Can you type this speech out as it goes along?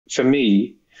for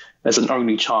me, as an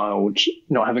only child,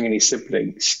 not having any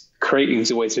siblings, creating has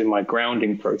always been my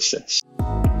grounding process.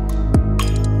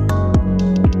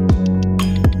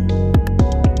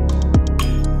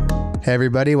 Hey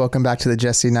everybody, welcome back to the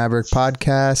Jesse Nyberg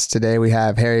Podcast. Today we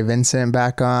have Vincent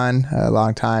back on, a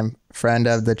longtime friend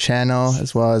of the channel,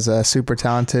 as well as a super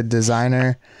talented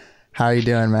designer. How are you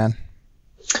doing, man?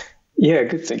 Yeah,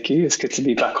 good, thank you. It's good to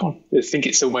be back on. I think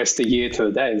it's almost a year to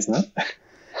the day, isn't it?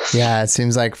 Yeah, it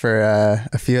seems like for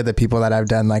a few of the people that I've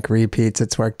done like repeats,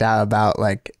 it's worked out about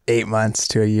like 8 months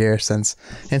to a year, since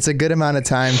it's a good amount of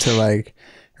time to like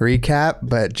recap,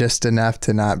 but just enough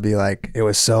to not be like, it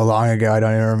was so long ago, I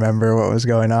don't even remember what was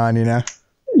going on, you know?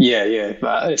 Yeah.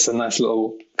 But it's a nice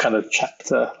little kind of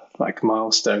chapter, like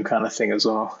milestone kind of thing as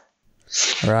well.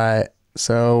 Right.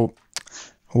 So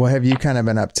what have you kind of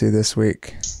been up to this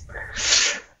week?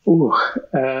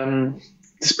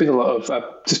 There's been a lot of,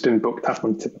 I've just been booked up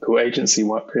on typical agency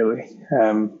work really,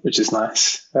 which is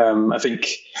nice. I think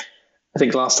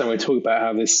last time we talked about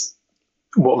how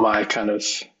what my kind of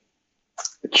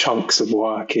chunks of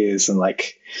work is, and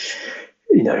like,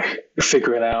 you know,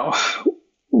 figuring out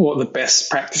what the best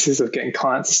practices of getting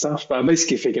clients and stuff. But I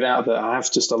basically figured out that I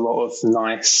have just a lot of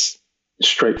nice,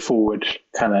 straightforward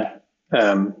kind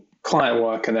of client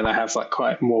work, and then I have like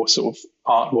quite more sort of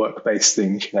artwork based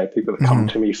things, you know, people that come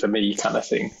to me for me kind of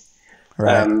thing.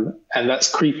 Right. And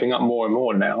that's creeping up more and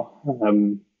more now.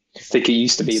 I think it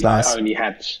used to be that I only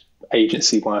had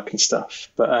agency work and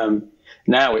stuff, but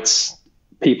now it's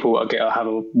people have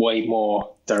a way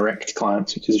more direct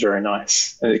clients, which is very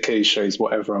nice, and it clearly shows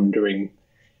whatever I'm doing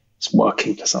is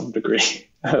working to some degree.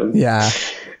 Yeah,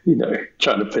 you know,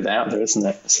 trying to put it out there, isn't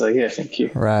it? So yeah, thank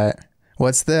you. Right.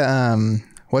 What's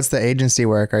the agency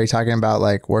work? Are you talking about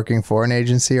like working for an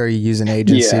agency, or you use an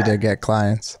agency to get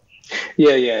clients?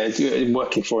 Yeah.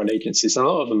 Working for an agency. So a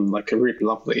lot of them like are really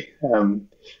lovely.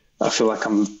 I feel like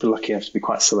I'm lucky enough to be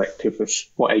quite selective with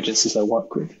what agencies I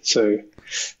work with. So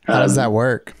how does that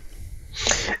work?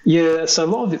 Yeah, so a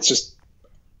lot of it's just,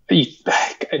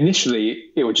 initially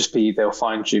it would just be they'll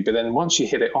find you, but then once you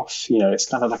hit it off, you know, it's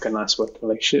kind of like a nice working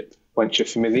relationship once you're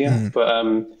familiar. But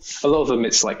a lot of them,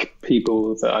 it's like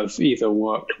people that I've either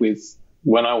worked with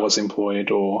when I was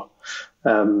employed, or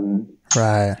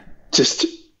right, just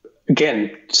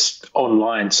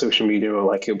online social media, or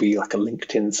like it'll be like a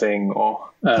LinkedIn thing, or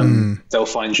they'll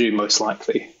find you most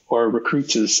likely, or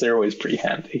recruiters, they're always pretty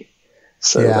handy.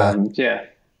 So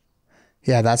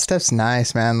yeah, that stuff's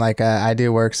nice, man. Like I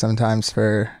do work sometimes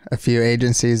for a few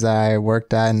agencies that I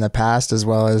worked at in the past, as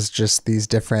well as just these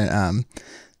different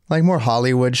like more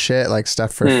Hollywood shit, like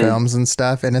stuff for films and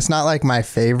stuff. And it's not like my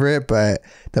favorite, but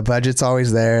the budget's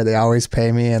always there. They always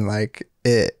pay me, and like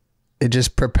it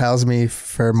just propels me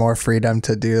for more freedom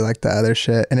to do like the other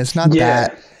shit. And it's not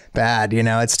that bad, you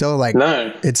know. It's still like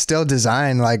it's still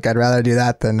design. Like I'd rather do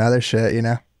that than other shit, you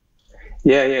know.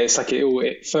 Yeah. It's like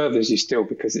it furthers you still,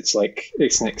 because it's like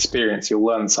it's an experience. You'll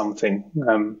learn something.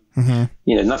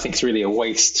 You know, nothing's really a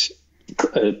waste.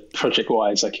 Project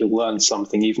wise, like you'll learn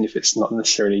something, even if it's not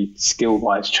necessarily skill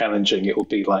wise challenging. It will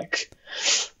be like,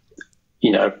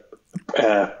 you know,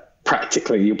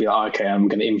 practically you'll be like, okay, I'm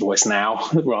going to invoice now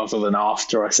rather than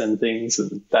after I send things,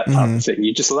 and that type of thing.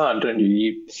 You just learn, don't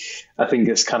you? I think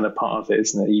it's kind of part of it,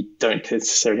 isn't it? You don't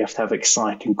necessarily have to have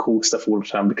exciting, cool stuff all the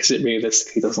time, because it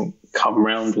realistically doesn't come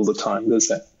around all the time,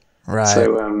 does it? Right.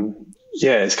 So,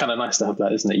 yeah, it's kind of nice to have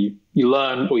that, isn't it? You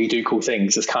learn or you do cool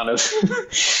things. It's kind of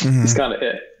it's kind of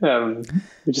it.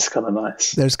 Which is kind of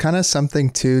nice. There's kind of something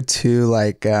to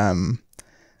like I'm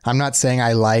not saying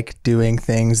I like doing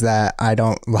things that I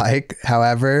don't like.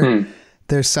 However,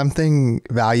 there's something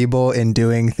valuable in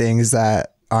doing things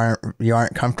that you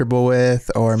aren't comfortable with,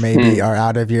 or maybe are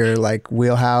out of your like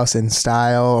wheelhouse and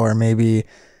style, or maybe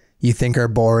you think are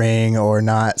boring, or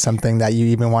not something that you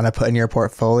even want to put in your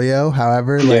portfolio.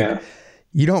 However, like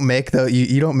you don't make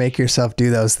you don't make yourself do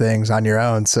those things on your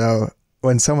own. So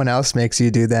when someone else makes you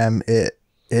do them, it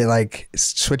like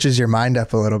switches your mind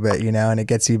up a little bit, you know, and it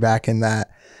gets you back in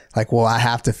that like, well, I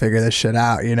have to figure this shit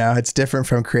out. You know, it's different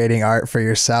from creating art for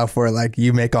yourself, where like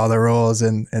you make all the rules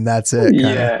and that's it.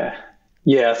 Kinda.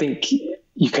 Yeah. I think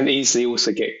you can easily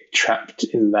also get trapped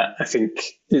in that. I think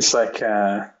it's like,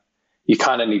 you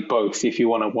kind of need both if you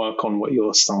want to work on what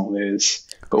your style is,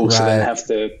 but also then have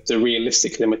the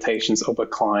realistic limitations of a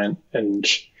client, and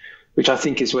which I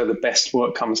think is where the best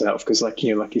work comes out. Because like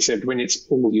you said, when it's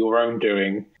all your own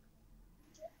doing,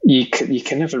 you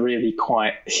can never really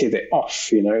quite hit it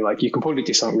off, you know. Like you can probably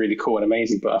do something really cool and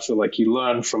amazing, but I feel like you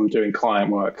learn from doing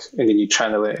client work, and then you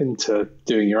channel it into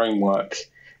doing your own work,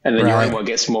 and then your own work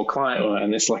gets more client work,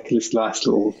 and it's like this last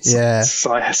little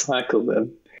cycle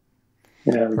then.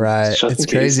 Right. It's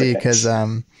crazy because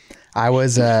I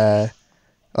was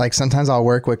like sometimes I'll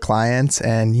work with clients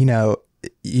and,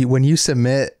 when you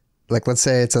submit, like, let's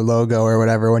say it's a logo or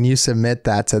whatever, when you submit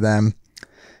that to them,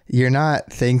 you're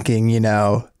not thinking,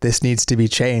 this needs to be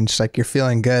changed. Like you're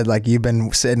feeling good. Like you've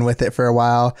been sitting with it for a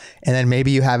while and then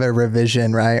maybe you have a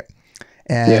revision, right?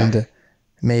 And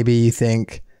maybe you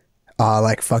think, oh,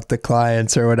 like fuck the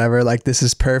clients or whatever, like this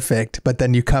is perfect. But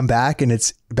then you come back and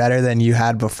it's better than you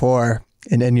had before.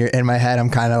 And in my head, I'm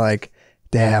kind of like,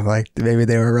 damn, like maybe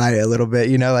they were right a little bit,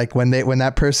 like when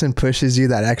that person pushes you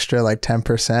that extra like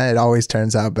 10%, it always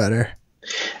turns out better.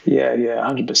 Yeah,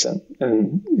 100%.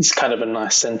 And it's kind of a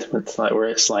nice sentiment, like where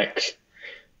it's like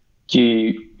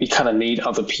you kind of need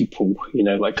other people,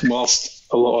 like whilst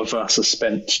a lot of us have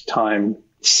spent time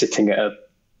sitting at a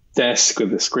desk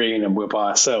with a screen and we're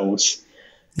by ourselves.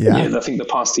 I think the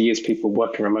past 2 years, people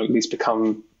working remotely has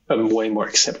become a way more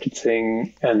accepted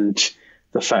thing. And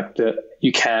the fact that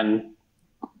you can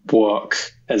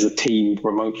work as a team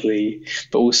remotely,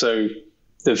 but also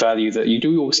the value that you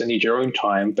do also need your own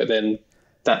time, but then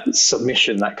that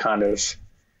submission, that kind of,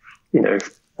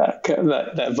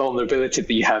 that vulnerability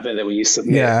that you have in there when you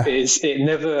submit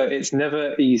it's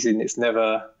never easy and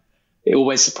it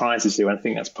always surprises you. And I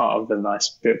think that's part of the nice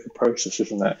bit of the process,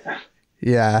 isn't it?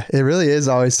 Yeah, it really is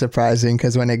always surprising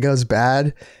because when it goes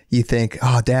bad, you think,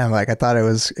 oh, damn, like I thought I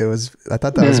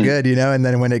thought that was good, and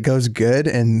then when it goes good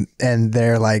and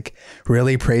they're like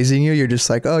really praising you, you're just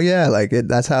like, oh yeah, like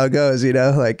that's how it goes,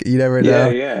 like you never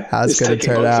know how it's going to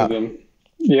turn out.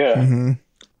 Yeah. Mm-hmm.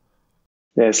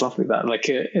 Yeah, it's lovely that. Like,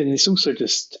 and it's also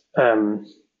just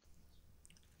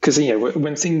because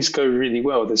when things go really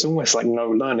well, there's almost like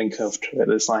no learning curve to it.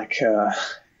 There's like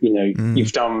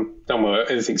you've done well,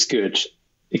 everything's good,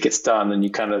 it gets done, and you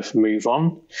kind of move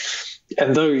on.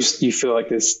 And those you feel like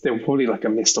they're probably like a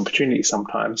missed opportunity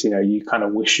sometimes. You kind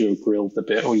of wish you were grilled a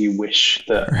bit, or you wish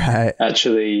that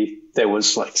actually there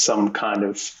was like some kind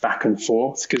of back and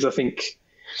forth. Because I think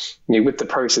with the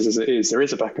process as it is, there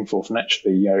is a back and forth, and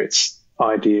actually it's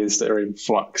ideas that are in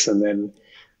flux, and then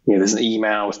there's an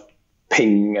email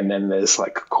ping, and then there's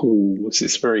like calls.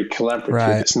 It's very collaborative.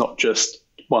 Right. It's not just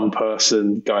one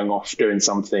person going off doing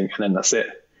something and then that's it.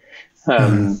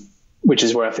 Which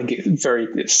is where I think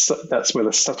that's where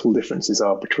the subtle differences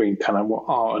are between kind of what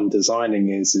art and designing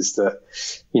is that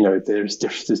there's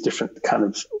different kind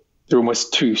of, they're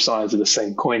almost two sides of the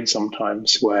same coin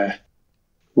sometimes, where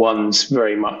one's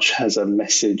very much has a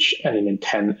message and an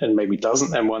intent and maybe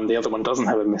doesn't, and the other one doesn't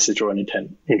have a message or an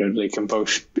intent. They can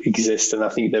both exist, and I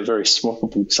think they're very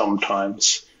swappable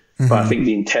sometimes. But I think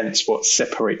the intent's what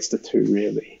separates the two,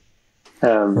 really.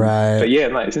 But yeah,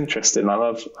 no, it's interesting. I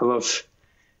love.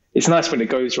 It's nice when it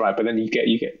goes right, but then you get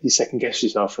you second guess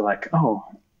yourself. You're like, oh,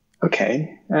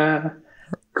 okay,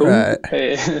 cool. Right.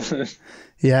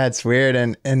 Yeah, it's weird,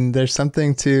 and there's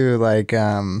something to like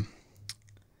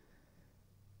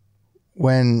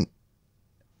when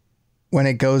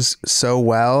it goes so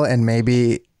well, and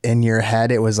maybe in your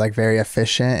head it was like very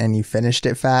efficient, and you finished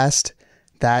it fast.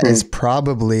 That is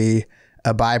probably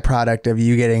a byproduct of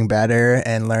you getting better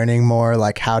and learning more,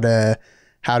 like how to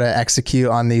execute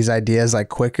on these ideas like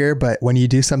quicker. But when you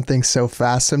do something so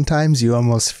fast, sometimes you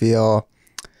almost feel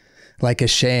like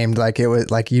ashamed, like it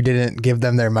was like you didn't give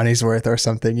them their money's worth or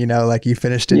something, like you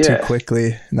finished it too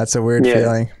quickly, and that's a weird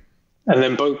feeling. And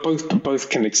then both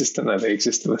can exist, and they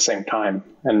exist at the same time.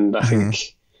 And I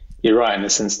think you're right in the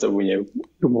sense that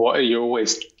you're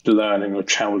always learning or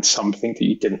challenge something that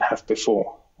you didn't have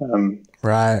before.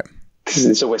 Right. Because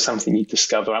there's always something you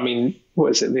discover. I mean, what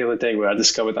was it the other day where I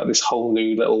discovered that this whole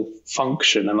new little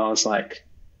function, and I was like,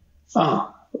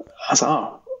 for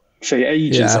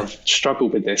ages I've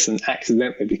struggled with this, and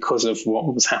accidentally, because of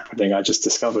what was happening, I just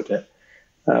discovered it.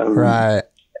 Right.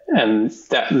 And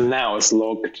that now is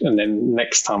logged, and then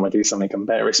next time I do something, I'm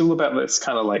better. It's all about this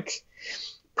kind of like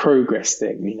progress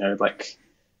thing, like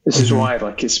this is why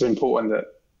like it's important that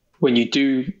when you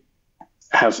do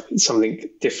have something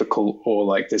difficult, or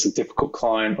like there's a difficult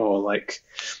client, or like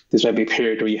there's maybe a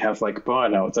period where you have like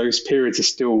burnout, those periods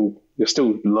are you're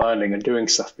still learning and doing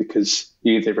stuff, because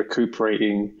you're either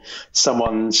recuperating,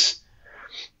 someone's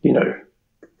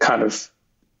kind of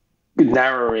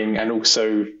narrowing and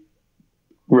also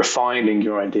refining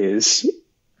your ideas,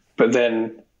 but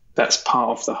then that's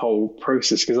part of the whole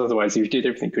process, because otherwise if you did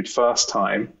everything good first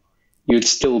time, you'd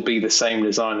still be the same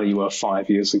designer you were 5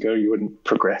 years ago. You wouldn't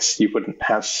progress. You wouldn't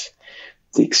have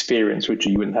the experience, would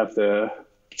you? You wouldn't have the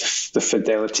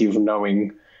fidelity of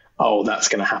knowing, oh, that's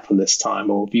going to happen this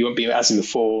time, or you won't be as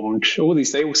informed. All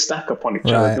these, they all stack up on each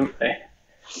other, don't they?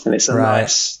 And it's a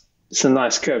nice it's a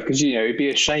nice curve, because, you know, it'd be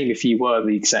a shame if you were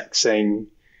the exact same,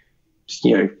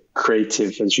 you know,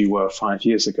 creative as you were 5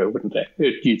 years ago, wouldn't it?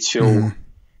 You'd feel,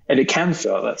 and it can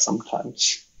feel that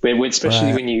sometimes,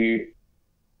 especially when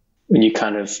you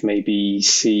kind of maybe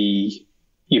see,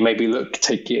 you maybe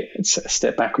take it a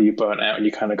step back, or you burn out and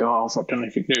you kind of go, oh, I've not done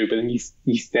anything new. But then you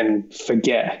then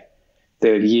forget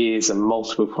the years and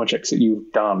multiple projects that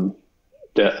you've done,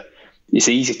 that it's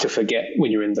easy to forget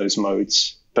when you're in those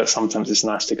modes. But sometimes it's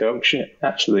nice to go, oh, shit,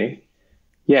 actually,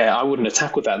 yeah, I wouldn't have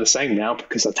tackled that the same now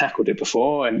because I tackled it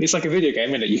before. And it's like a video game,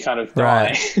 isn't it? You kind of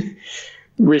die,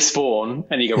 respawn,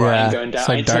 and you go, right, I'm going down,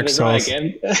 like Dark Souls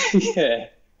again. Yeah.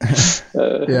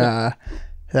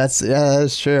 That's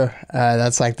true.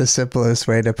 That's like the simplest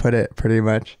way to put it, pretty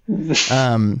much.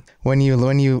 When you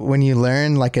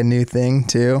learn like a new thing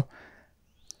too,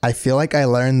 I feel like I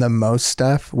learn the most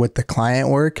stuff with the client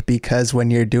work, because when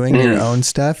you're doing your own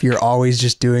stuff, you're always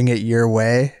just doing it your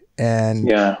way,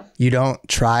 and you don't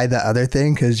try the other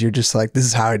thing because you're just like, this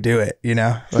is how I do it, you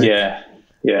know? Like,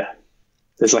 yeah.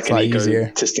 There's like an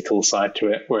egotistical side to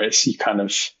it, where it's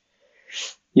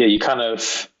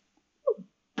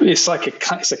it's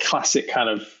a classic kind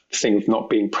of thing of not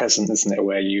being present, isn't it?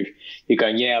 Where you're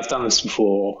going, yeah, I've done this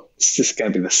before. It's just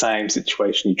going to be the same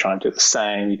situation. You try and do it the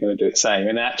same. You're going to do it the same.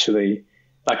 And actually,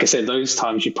 like I said, those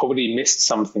times you probably missed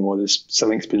something, or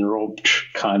something's been robbed,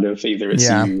 kind of, either it's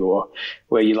you, or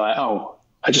where you're like, oh,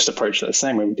 I just approached it the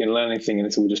same way. We didn't learn anything and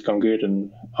it's all just gone good.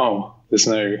 And, oh, there's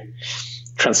no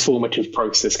transformative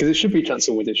process, because it should be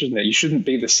transformative, shouldn't it? You shouldn't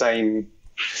be the same,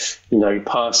 you know,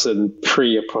 person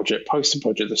pre a project, post a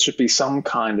project. There should be some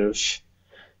kind of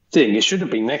thing. It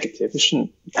shouldn't be negative. It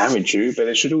shouldn't damage you, but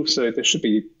there should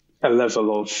be a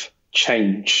level of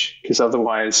change, because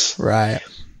otherwise,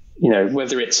 you know,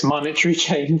 whether it's monetary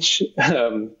change,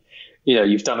 you know,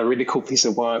 you've done a really cool piece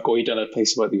of work, or you've done a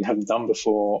piece of work that you haven't done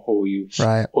before, or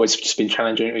or it's just been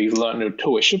challenging, or you've learned a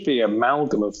tool. It should be an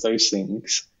amalgam of those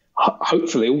things.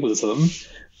 Hopefully all of them,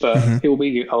 but it will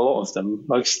be a lot of them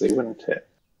mostly, wouldn't it?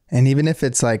 And even if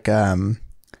it's like,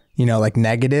 you know, like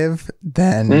negative,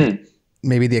 then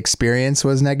maybe the experience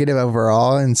was negative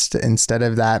overall, instead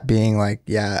of that being like,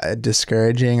 a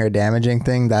discouraging or damaging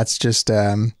thing. That's just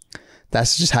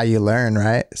how you learn,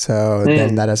 right? So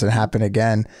then that doesn't happen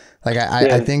again. Like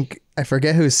I think, I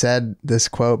forget who said this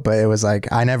quote, but it was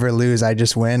like, I never lose, I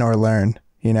just win or learn,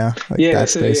 you know? Like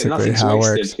that's basically how it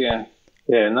works.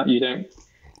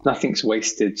 Nothing's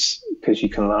wasted, because you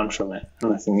can learn from it.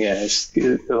 And I think, it's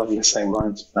along the same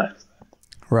lines of that.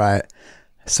 Right.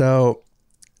 So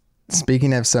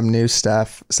speaking of some new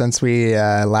stuff, since we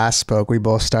last spoke, we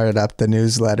both started up the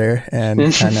newsletter and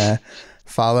kind of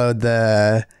followed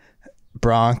the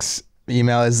Bronx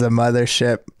email is the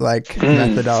mothership, like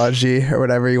methodology, or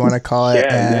whatever you want to call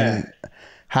it.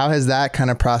 How has that kind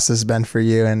of process been for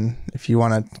you? And if you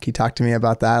want to, can you talk to me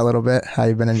about that a little bit? How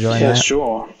you've been enjoying that? Yeah,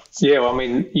 sure. Yeah, well, I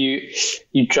mean,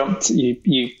 you jumped,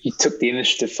 you took the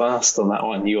initiative first on that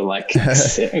one. You were like, I'm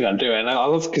gonna do it. And I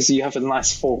love, because you have a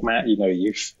nice format. You know,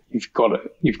 you've got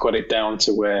it down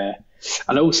to where,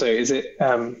 and also, is it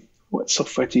what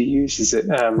software do you use? Is it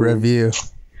Review?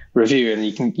 And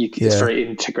it's very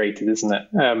integrated, isn't it?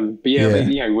 But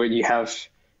you know, where you have,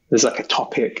 there's like a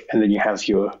topic, and then you have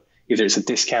either it's a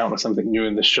discount or something new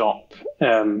in the shop.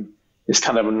 It's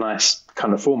kind of a nice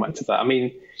kind of format to that. I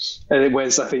mean,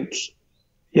 whereas I think,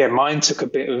 mine took a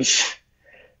bit of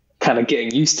kind of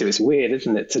getting used to. It's weird,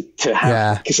 isn't it, to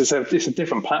have, because it's a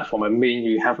different platform. I mean,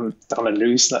 you haven't done a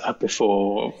newsletter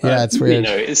before. It's weird. You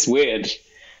know, it's weird.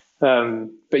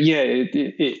 But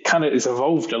it kind of has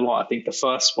evolved a lot. I think the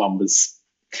first one was,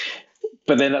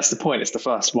 but then that's the point. It's the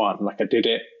first one. Like, I did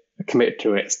it, I committed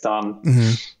to it, it's done.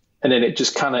 And then it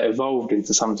just kind of evolved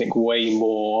into something way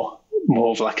more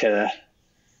of like a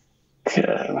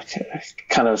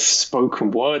kind of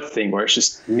spoken word thing, where it's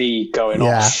just me going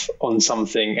off on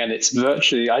something, and it's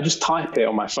virtually, I just type it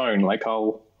on my phone. Like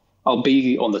I'll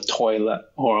be on the toilet,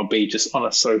 or I'll be just on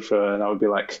a sofa, and I'll be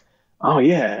like, oh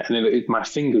yeah, and then my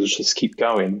fingers just keep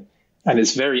going, and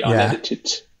it's very unedited.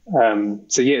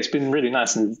 So it's been really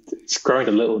nice, and it's grown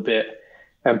a little bit.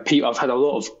 And I've had a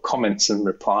lot of comments and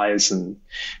replies, and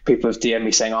people have DM'd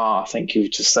me saying, thank you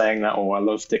for just saying that, or I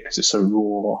loved it because it's so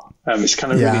raw. It's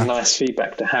kind of really nice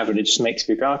feedback to have, and it just makes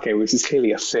me go, okay, well, this is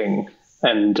clearly a thing.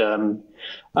 And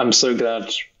I'm so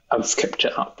glad I've kept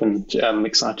it up, and I'm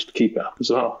excited to keep it up as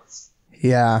well.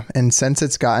 Yeah. And since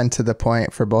it's gotten to the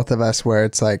point for both of us where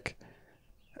it's like,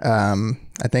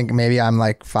 I think maybe I'm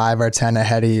like 5 or 10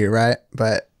 ahead of you, right?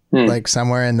 But like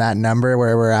somewhere in that number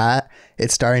where we're at,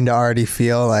 it's starting to already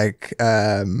feel like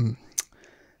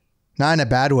not in a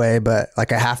bad way, but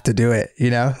like I have to do it, you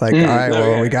know, like, all right,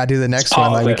 well, we got to do the next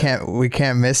one. Like we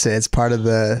can't miss it. It's part of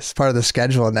the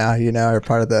schedule now, you know, or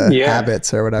part of the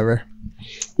habits or whatever.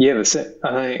 Yeah, that's it.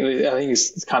 I think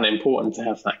it's kind of important to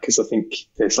have that, because I think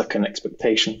there's like an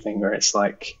expectation thing where it's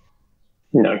like,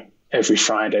 you know, every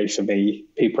Friday for me,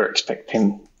 people are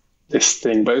expecting this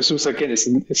thing, but it's also, again, it's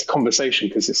a conversation,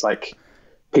 because it's like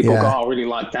people go, oh, I really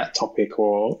like that topic,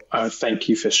 or thank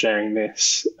you for sharing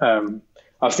this.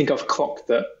 I think I've clocked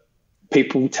that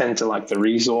people tend to like the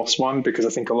resource one, because I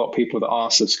think a lot of people that are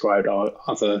subscribed are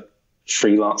other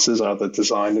freelancers, other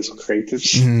designers or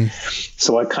creatives.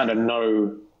 So I kind of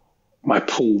know my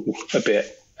pool a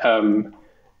bit,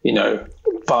 you know,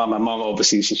 bar my mum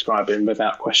obviously subscribing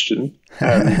without question.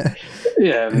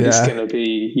 It's going to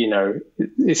be, you know,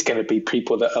 it's going to be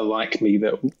people that are like me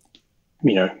that,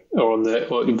 you know, are on the,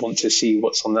 or want to see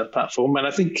what's on that platform. And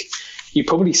I think you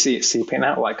probably see it seeping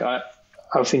out. Like I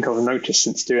think I've noticed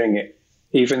since doing it,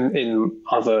 even in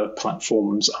other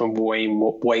platforms, I'm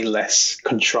way less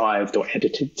contrived or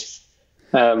edited.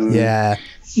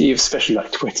 Especially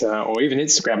like Twitter or even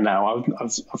Instagram now.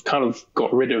 I've kind of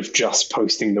got rid of just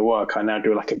posting the work. I now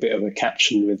do like a bit of a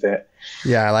caption with it.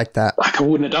 Yeah, I like that. Like I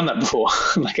wouldn't have done that before.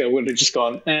 Like I would have just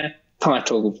gone,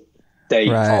 title, date,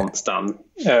 font's done.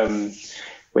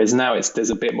 Whereas now there's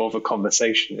a bit more of a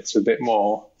conversation. It's a bit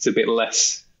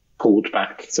less pulled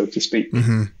back, so to speak.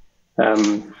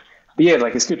 But yeah,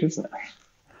 like it's good, isn't it?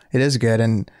 It is good.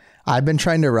 And I've been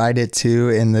trying to write it too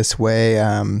in this way.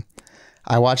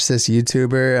 I watched this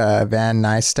YouTuber, Van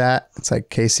Neistat. It's like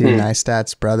Casey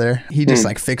Neistat's brother. He just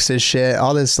like fixes shit,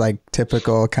 all this like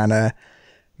typical kind of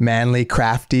manly,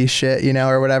 crafty shit, you know,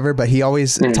 or whatever. But he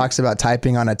always talks about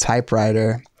typing on a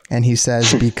typewriter. And he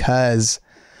says, because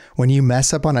when you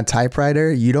mess up on a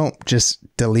typewriter, you don't just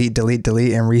delete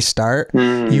and restart.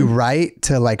 You write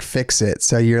to like fix it.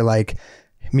 So you're like,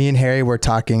 me and Harry were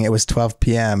talking, it was 12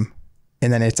 p.m.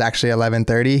 and then it's actually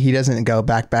 11:30. He doesn't go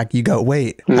back. You go,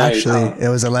 wait, actually it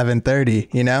was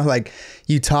 11:30, you know, like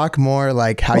you talk more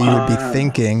like how you would be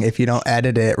thinking if you don't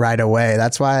edit it right away.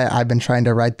 That's why I've been trying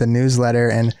to write the newsletter,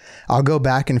 and I'll go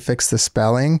back and fix the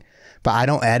spelling, but I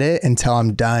don't edit until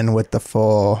I'm done with the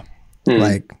full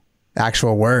like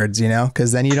actual words, you know,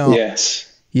 because then you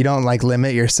don't like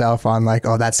limit yourself on like,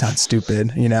 oh, that sounds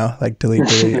stupid, you know, like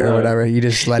delete or whatever. You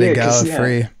just let it go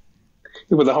free.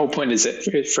 Well, the whole point is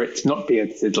that for it to not be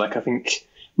edited, like I think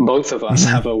both of us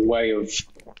have a way of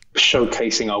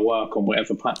showcasing our work on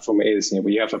whatever platform it is. You know,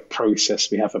 we have a process,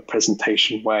 we have a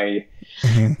presentation way.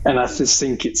 And I just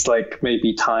think it's like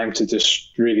maybe time to just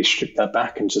really strip that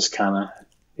back and just kind of,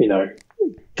 you know,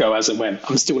 go as and when.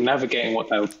 I'm still navigating what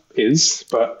that is,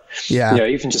 but you know,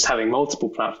 even just having multiple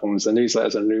platforms, the newsletter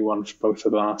is a new one for both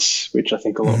of us, which I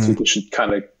think a lot of people should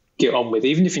kind of get on with.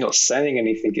 Even if you're not selling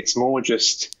anything, it's more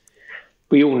just,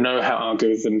 we all know how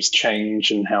algorithms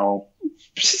change and how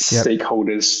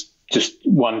stakeholders just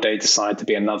one day decide to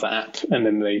be another app, and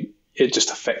then it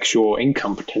just affects your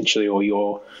income potentially,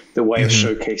 or the way of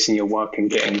showcasing your work and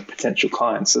getting potential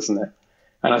clients, isn't it?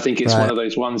 And I think it's one of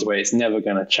those ones where it's never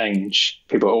going to change.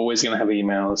 People are always going to have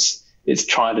emails. It's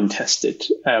tried and tested.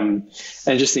 And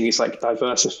I just think it's like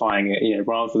diversifying it, you know,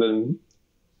 rather than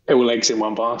all eggs in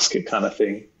one basket kind of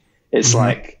thing. It's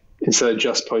like, instead of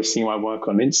just posting my work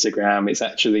on Instagram, it's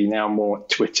actually now more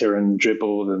Twitter and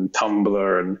Dribble and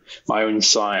Tumblr and my own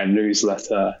site and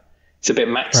newsletter. It's a bit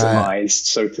maximized,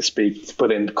 so to speak, to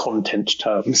put in content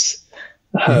terms.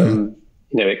 You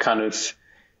know, it kind of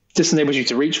just enables you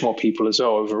to reach more people as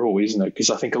well overall, isn't it? Because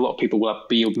I think a lot of people will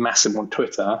be massive on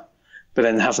Twitter, but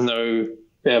then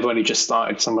they've only just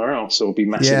started somewhere else, or be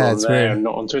massive on there and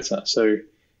not on Twitter. So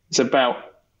it's about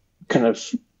kind of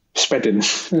spreading.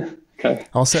 Okay.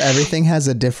 Also, everything has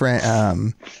a different,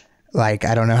 like,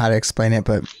 I don't know how to explain it,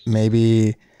 but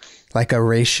maybe like a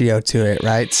ratio to it,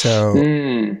 right? So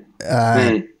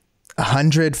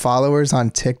 100 followers on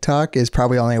TikTok is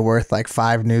probably only worth like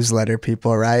 5 newsletter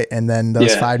people, right? And then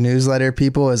those 5 newsletter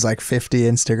people is like 50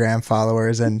 Instagram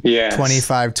followers and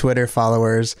 25 Twitter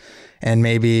followers, and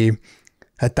maybe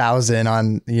 1,000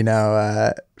 on, you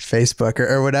know, Facebook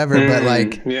or whatever. But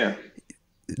like,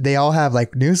 they all have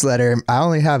like newsletter. I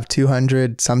only have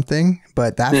 200 something,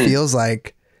 but that feels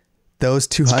like those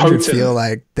 200 feel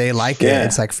like they like it.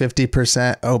 It's like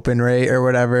 50% open rate or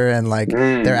whatever. And like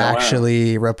they're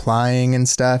actually replying and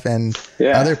stuff. And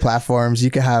other platforms, you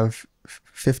could have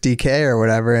 50K or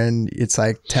whatever, and it's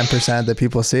like 10% of the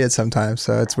people see it sometimes.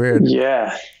 So it's weird.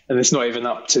 Yeah. And it's not even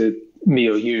up to me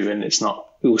or you. And it's not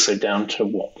also down to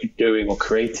what we're doing or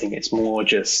creating. It's more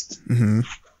just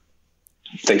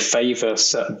they favor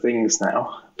certain things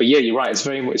now but yeah, you're right. It's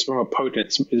more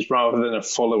potent. It's rather than a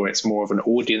follower, it's more of an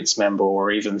audience member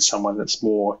or even someone that's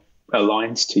more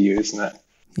aligned to you, isn't it?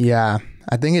 Yeah,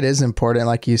 I think it is important,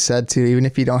 like you said too. Even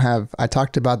if you don't have, I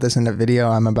talked about this in a video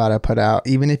I'm about to put out.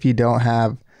 Even if you don't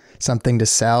have something to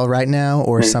sell right now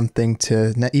or something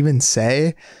to even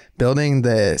say, building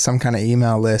some kind of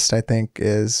email list, I think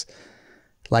is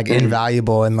like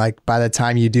invaluable. And like by the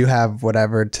time you do have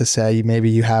whatever to say, maybe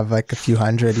you have like a few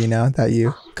hundred, that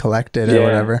you collected or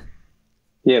whatever.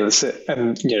 Yeah, that's it.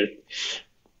 And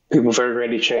people very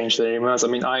rarely change their emails.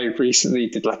 I mean, I recently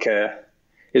did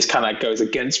it's kind of goes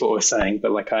against what we're saying,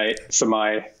 but for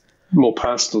my more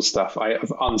personal stuff, I have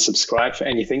unsubscribed for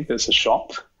anything that's a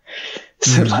shop.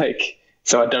 So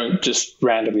so I don't just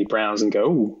randomly browse and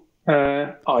go,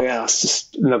 oh yeah, it's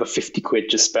just another 50 quid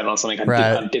just spent on something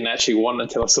I didn't actually want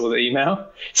until I saw the email.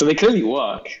 So they clearly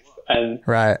work.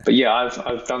 But yeah,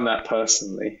 I've done that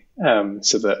personally,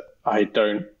 so that I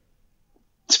don't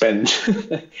spend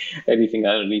anything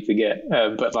I don't need to get.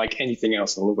 But like anything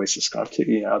else, I'll always subscribe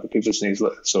to, other people's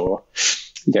newsletters or,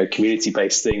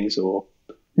 community-based things or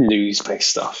news-based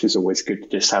stuff is always good to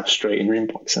just have straight in your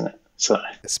inbox, isn't it? So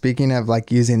speaking of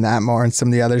like using that more and some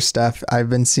of the other stuff, I've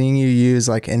been seeing you use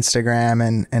like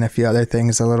Instagram and a few other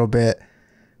things a little bit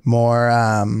more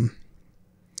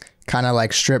kind of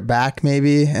like stripped back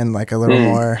maybe and like a little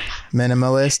more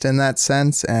minimalist in that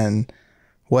sense. And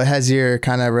what has your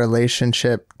kind of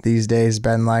relationship these days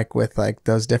been like with like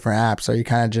those different apps? Are you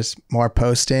kind of just more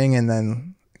posting and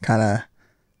then kind of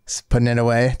putting it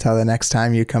away till the next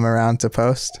time you come around to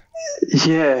post?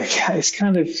 Yeah, it's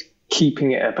kind of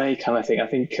keeping it at bay kind of thing. I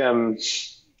think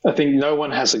no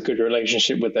one has a good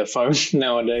relationship with their phone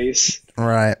nowadays.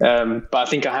 Right. But I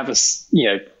think I have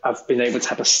I've been able to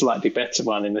have a slightly better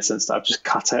one in the sense that I've just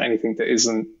cut out anything that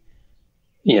isn't,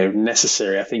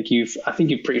 necessary. I think you're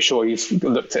pretty sure you've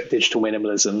looked at digital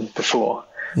minimalism before.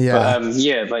 Yeah.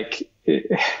 But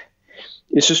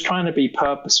it's just trying to be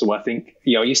purposeful. I think,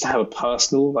 I used to have a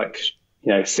personal,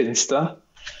 Finsta.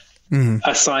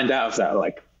 I signed out of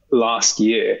that last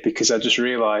year because I just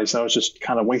realized I was just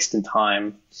kind of wasting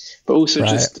time, but also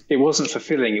it wasn't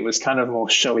fulfilling. It was kind of more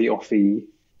showy offy,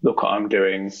 look what I'm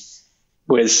doing.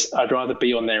 Whereas I'd rather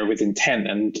be on there with intent.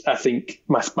 And I think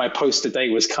my post today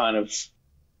was kind of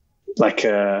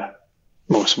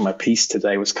most of my piece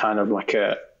today was kind of like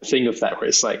a thing of that, where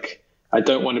it's like, I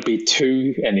don't want to be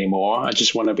two anymore. I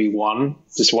just want to be one.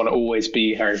 Just want to always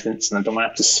be Harry Vincent. I don't want to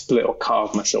have to split or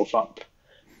carve myself up.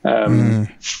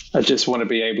 I just want to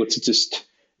be able to just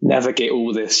navigate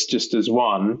all this just as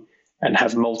one and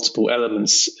have multiple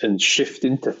elements and shift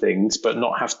into things, but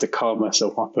not have to carve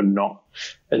myself up and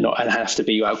have to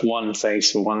be like one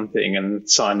face for one thing and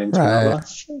sign into another.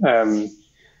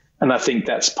 And I think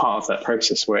that's part of that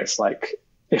process where it's like,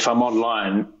 if I'm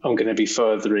online, I'm going to be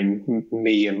furthering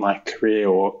me and my career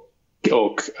or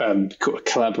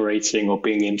collaborating or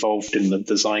being involved in the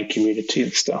design community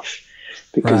and stuff,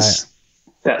 because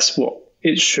that's what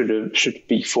it should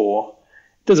be for.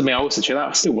 Doesn't mean I also chill out.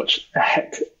 I still watch a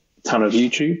heck ton of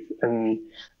YouTube and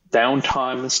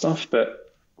downtime and stuff,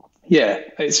 but yeah,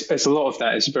 it's a lot of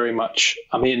that is very much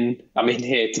I'm in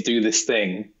here to do this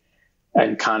thing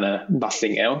and kind of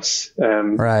nothing else.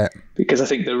 Because I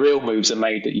think the real moves are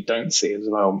made that you don't see as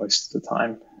well most of the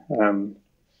time.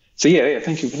 So yeah,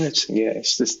 thank you for noticing. Yeah,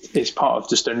 it's part of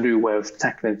just a new way of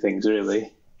tackling things, really.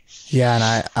 Yeah,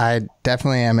 and I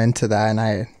definitely am into that, and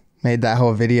I made that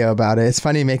whole video about it. It's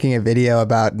funny making a video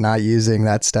about not using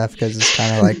that stuff because it's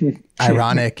kind of like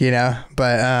ironic,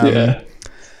 but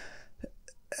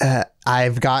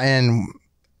I've gotten,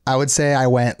 I would say I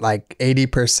went like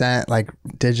 80% like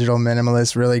digital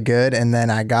minimalist really good, and then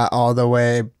I got all the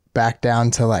way back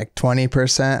down to like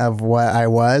 20% of what I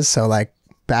was, so like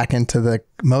back into the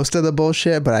most of the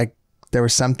bullshit, but there were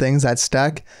some things that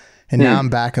stuck. And now I'm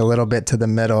back a little bit to the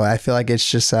middle. I feel like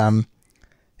it's just,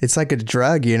 it's like a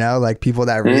drug, like people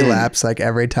that relapse, like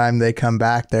every time they come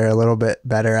back, they're a little bit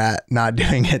better at not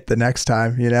doing it the next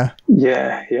time,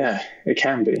 Yeah, it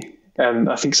can be.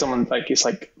 I think it's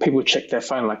like people check their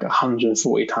phone like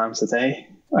 140 times a day.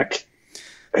 Like,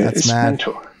 that's mad.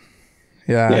 Mental.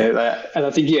 Yeah. And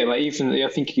I think, I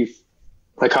think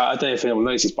I don't know if anyone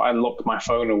knows this, but I lock my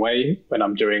phone away when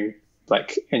I'm doing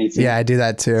like anything. Yeah, I do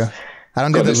that too. I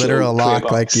don't do the literal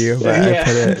lock like you, but I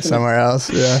put it somewhere else.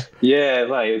 Yeah. Yeah.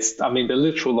 The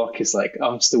literal lock is like,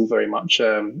 I'm still very much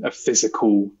a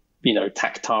physical,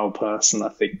 tactile person. I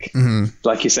think,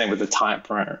 like you're saying with the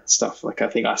typewriter and stuff, like,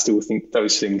 I still think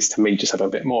those things to me just have a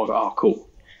bit more of cool.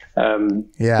 Even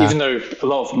though a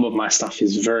lot of my stuff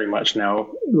is very much now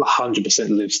 100%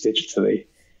 lives digitally.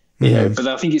 but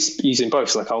I think it's using both.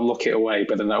 So like I'll lock it away,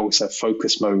 but then I also have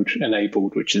focus mode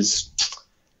enabled, which is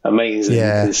amazing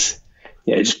because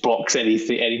it just blocks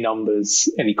anything, any numbers,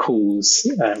 any calls,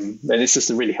 and it's just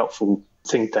a really helpful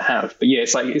thing to have. But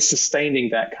it's like it's sustaining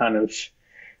that kind of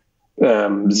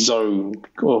zone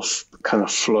of kind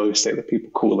of flow state that people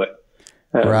call it,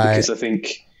 because I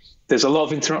think there's a lot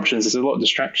of interruptions, there's a lot of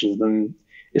distractions, and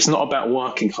it's not about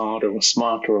working harder or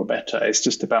smarter or better. It's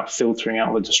just about filtering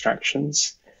out the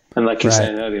distractions. And like you were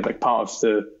saying earlier, like part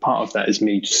of that is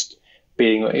me just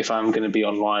being, if I'm going to be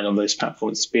online on those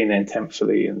platforms, being there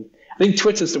intentfully. And I think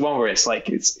Twitter's the one where it's like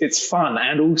it's fun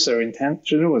and also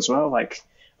intentional as well. Like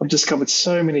I've discovered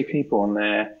so many people on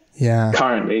there. Yeah.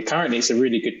 Currently, it's a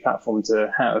really good platform to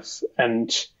have,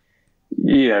 and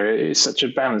it's such a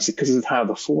balance because of how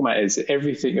the format is.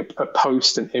 Everything, a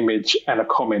post, an image, and a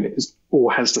comment all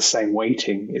has the same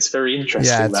weighting. It's very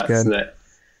interesting. Yeah, it's good. Isn't it?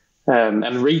 And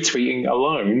retweeting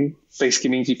alone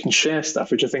basically means you can share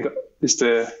stuff, which I think is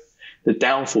the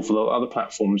downfall for the other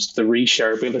platforms. The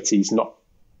reshareability is not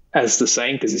as the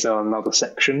same because it's on another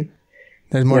section.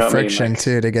 There's more friction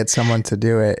too to get someone to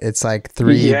do it. It's like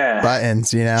 3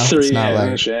 buttons, It's not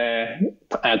like share,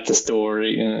 add to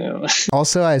story.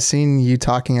 Also, I've seen you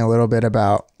talking a little bit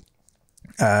about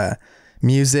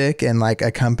music and like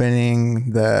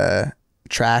accompanying the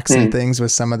tracks and things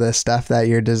with some of the stuff that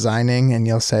you're designing, and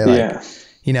you'll say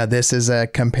like, this is a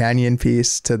companion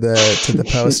piece to the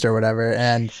post or whatever.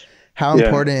 And how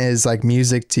important is like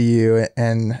music to you,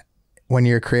 and when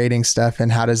you're creating stuff,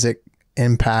 and how does it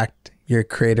impact your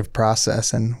creative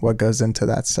process and what goes into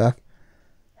that stuff?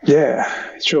 Yeah,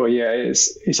 sure. Yeah,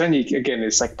 it's only, again,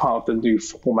 it's like part of the new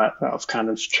format that I've kind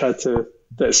of tried to,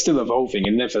 that's still evolving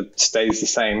and never stays the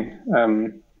same.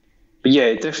 But yeah,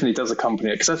 it definitely does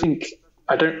accompany it, because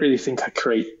I don't really think I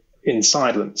create in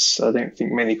silence. I don't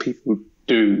think many people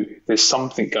do. There's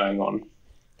something going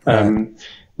on.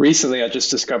 Recently, I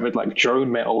just discovered like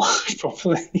drone metal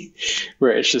properly,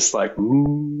 where it's just like,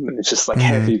 and it's just like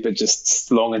heavy, but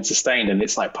just long and sustained. And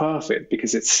it's like perfect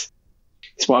because it's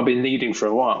what I've been needing for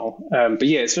a while. But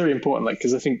yeah, it's very important, like,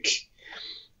 because I think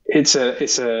it's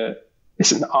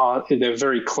an art. They're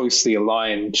very closely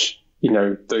aligned,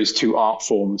 those two art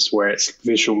forms where it's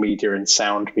visual media and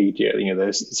sound media.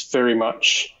 They're very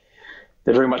much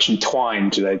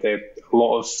entwined. A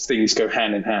lot of things go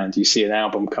hand in hand. You see an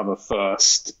album cover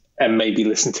first and maybe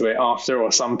listen to it after,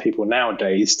 or some people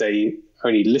nowadays, they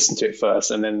only listen to it first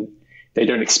and then they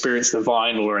don't experience the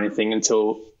vinyl or anything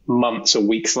until months or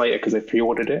weeks later because they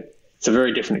pre-ordered it. It's a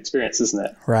very different experience, isn't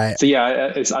it? Right. So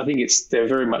yeah, I think they're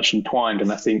very much entwined,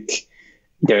 and I think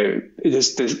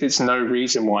it's no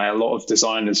reason why a lot of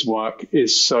designers' work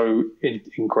is so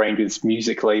ingrained with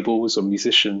music labels or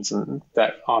musicians and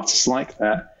that artists like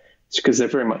that. It's because they're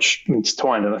very much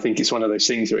intertwined, and I think it's one of those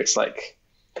things where it's like,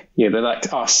 they're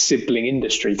like our sibling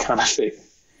industry kind of thing.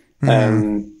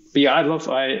 But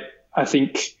yeah, I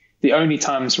think the only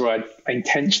times where I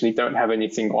intentionally don't have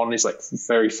anything on is like the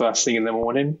very first thing in the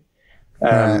morning,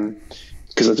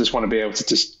 because I just want to be able to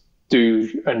just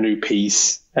do a new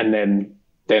piece and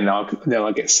then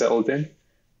I'll get settled in.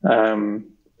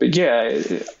 But yeah,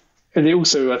 and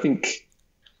also I think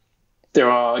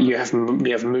you have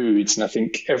moods, and I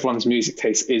think everyone's music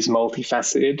taste is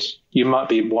multifaceted. You might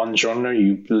be one genre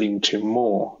you lean to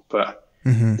more, but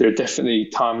there are definitely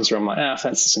times where I'm like, I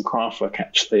fancy some craft work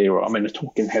actually, or I'm in a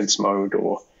Talking Heads mode,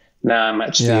 or now I'm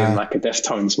actually in like a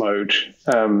Deftones mode.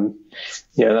 And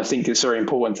I think it's very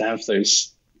important to have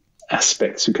those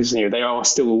aspects, because they are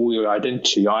still all your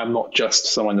identity. I'm not just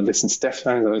someone that listens to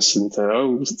Deftones. I listen to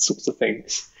all sorts of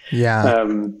things.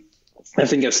 I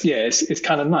think it's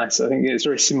kind of nice. I think it's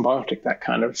very symbiotic, that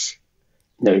kind of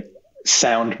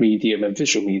sound medium and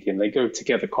visual medium. They go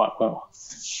together quite well.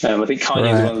 I think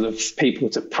Kanye is one of the people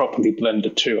to properly blend the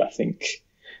two, I think,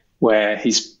 where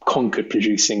he's conquered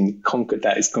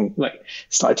that. He's like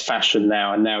started fashion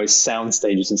now, and now his sound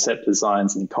stages and set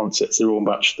designs and concerts, they're all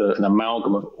much an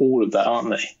amalgam of all of that, aren't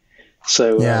they?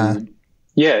 So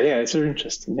it's very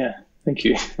interesting. Yeah, thank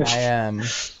you.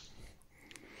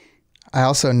 I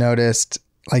also noticed,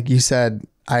 like you said,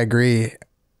 I agree,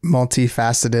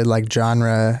 multifaceted, like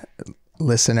genre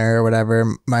listener or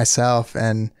whatever myself.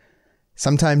 And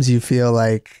sometimes you feel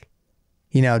like,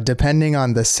 depending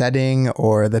on the setting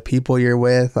or the people you're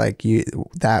with, like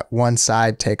that one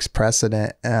side takes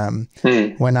precedent.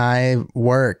 When I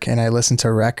work and I listen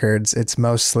to records, it's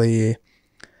mostly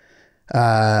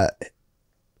more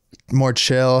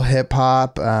chill hip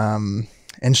hop,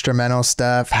 instrumental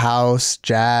stuff, house,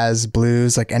 jazz,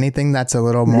 blues, like anything that's a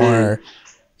little more,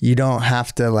 you don't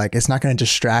have to like, it's not going to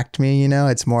distract me, you know,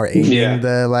 it's more aiding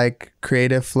the like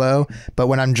creative flow. But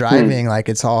when I'm driving, like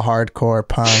it's all hardcore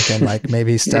punk and like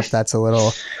maybe stuff that's a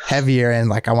little heavier and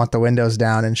like I want the windows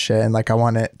down and shit and like I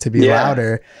want it to be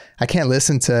louder. I can't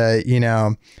listen to, you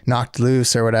know, Knocked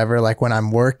Loose or whatever like when I'm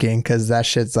working, because that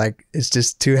shit's like, it's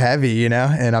just too heavy, you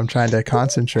know, and I'm trying to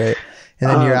concentrate.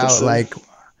 And then you're out like,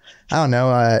 I don't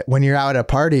know, when you're out at a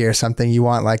party or something, you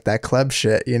want like that club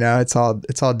shit, you know, it's all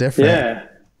different.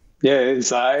 Yeah,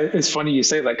 it's funny you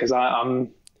say that, because I'm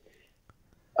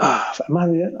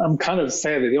kind of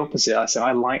fairly the opposite. I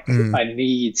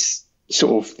need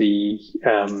sort of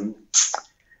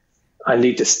I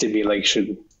need the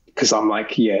stimulation, because I'm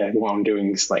like, what I'm doing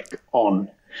is like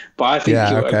on. But I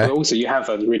think also you have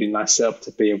a really nice setup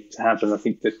to be able to have, and I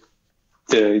think that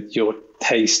your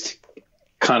taste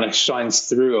kind of shines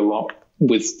through a lot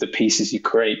with the pieces you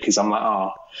create, because I'm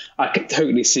like, I can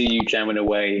totally see you jamming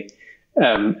away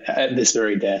at this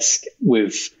very desk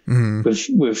with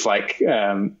like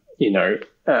you know,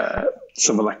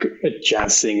 some of like a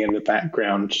jazz thing in the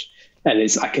background, and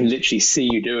I can literally see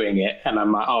you doing it, and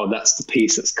I'm like, that's the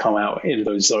piece that's come out in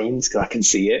those zones, because I can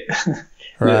see it.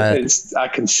 Right. I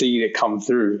can see it come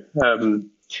through.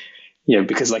 You know,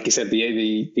 because like you said,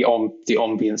 the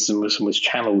ambience was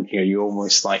channeled. You know, you're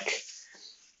almost like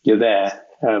you're there.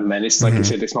 And it's like you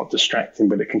said, it's not distracting,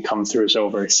 but it can come through as well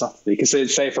very subtly. Because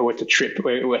say if I were to trip,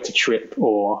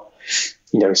 or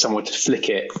you know, someone to flick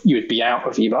it, you would be out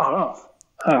of you.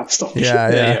 Stop! Yeah.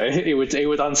 You know, it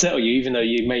would unsettle you, even though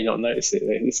you may not notice it.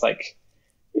 It's like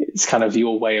it's kind of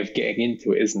your way of getting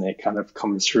into it, isn't it? It kind of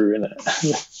comes through in it.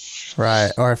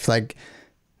 Right. Or if like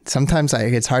sometimes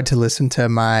it's hard to listen to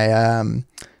my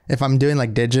if I'm doing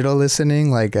like digital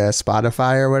listening, like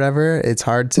Spotify or whatever, it's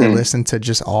hard to listen to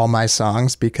just all my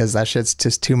songs, because that shit's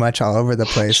just too much all over the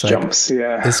place. Like,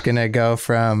 it's gonna go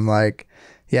from like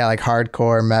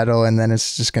hardcore metal, and then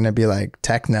it's just gonna be like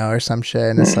techno or some shit,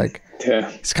 and it's like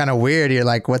it's kind of weird. You're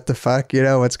like, what the fuck, you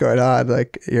know, what's going on?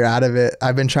 Like, you're out of it.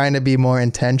 I've been trying to be more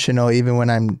intentional, even when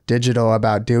I'm digital,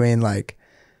 about doing like,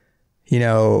 you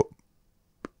know,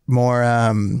 more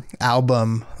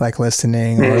album like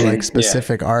listening, or like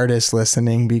specific artist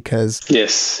listening, because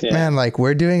man, like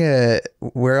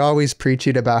we're always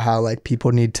preaching about how like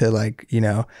people need to like, you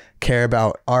know, care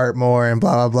about art more and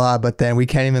blah blah blah, but then we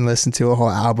can't even listen to a whole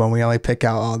album. We only pick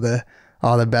out all the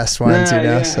best ones, you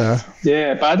know. So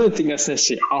but I don't think that's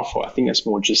necessarily harmful. I think that's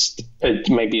more just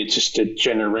maybe it's just a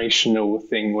generational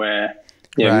thing where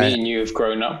me and you have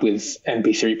grown up with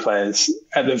MP3 players.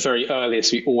 At the very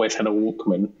earliest, we always had a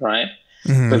Walkman, right?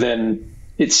 But then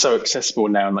it's so accessible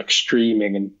now, and like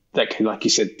streaming and like you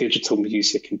said, digital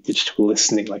music and digital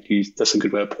listening. That's a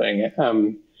good way of putting it.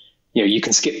 You know, you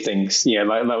can skip things. You know,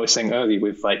 like I was saying earlier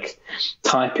with like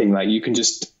typing, like you can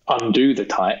just undo the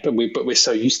type, but we're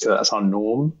so used to that as our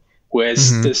norm.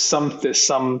 Whereas there's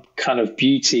some kind of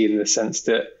beauty in the sense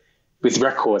that with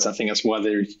records, I think that's why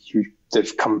they've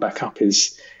come back up,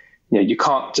 is, you know, you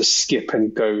can't just skip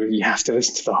and go, you have to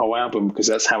listen to the whole album, because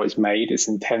that's how it's made. It's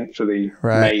intentfully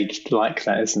made like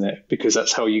that, isn't it? Because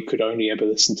that's how you could only ever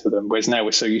listen to them. Whereas now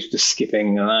we're so used to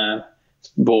skipping,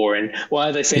 boring. Why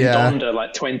are they saying Donda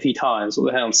like 20 times?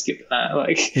 What the hell, skip that?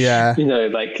 Like, you know,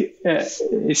 like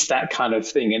it's that kind of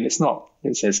thing. And it's not,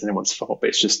 it says anyone's fault, but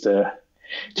it's just an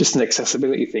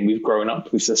accessibility thing. We've grown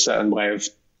up with a certain way of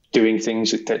doing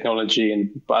things with technology,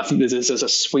 but I think there's a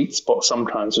sweet spot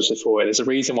sometimes just for it. There's a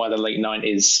reason why the late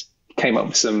 90s came up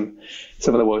with some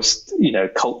of the most, you know,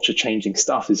 culture changing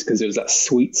stuff, is because it was that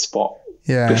sweet spot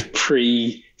with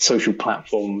pre-social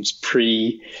platforms,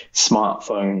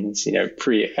 pre-smartphones, you know,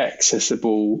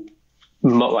 pre-accessible,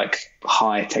 not like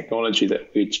high technology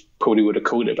that we probably would have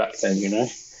called it back then, you know.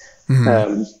 But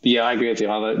I agree with you.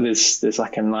 There's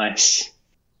like a nice,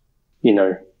 you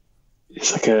know,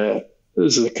 there's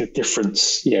like a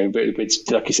difference, you know, but it's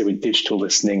like you said, with digital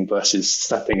listening versus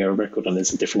slapping a record on,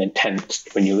 there's a different intent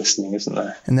when you're listening, isn't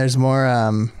there? And there's more,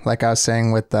 like I was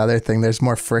saying with the other thing, there's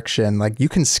more friction. Like you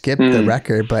can skip the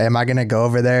record, but am I going to go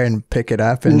over there and pick it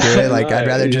up and do it? Like I'd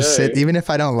rather just sit, even if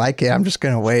I don't like it, I'm just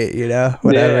going to wait, you know,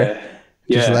 whatever.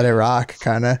 Just let it rock,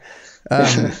 kind of.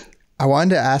 I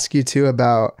wanted to ask you too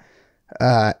about,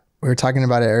 we were talking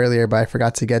about it earlier, but I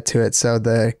forgot to get to it. So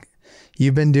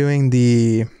you've been doing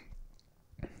the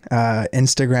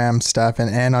Instagram stuff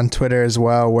and on Twitter as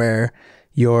well, where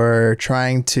you're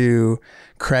trying to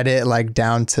credit like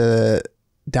down to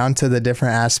the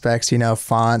different aspects, you know,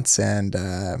 fonts and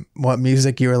what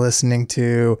music you were listening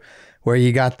to, where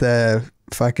you got the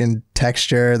fucking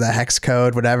texture, the hex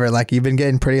code, whatever. Like you've been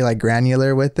getting pretty like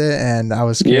granular with it, and I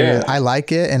was curious. I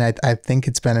like it, and I think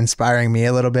it's been inspiring me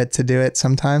a little bit to do it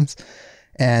sometimes.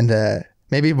 and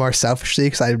maybe more selfishly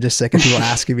because I'm just sick of people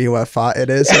asking me what font it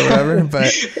is or whatever.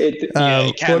 But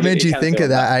what made you think of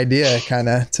that idea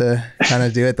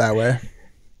to do it that way?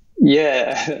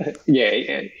 Yeah.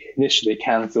 Initially, it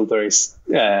can feel very.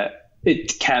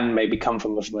 It can maybe come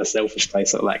from a selfish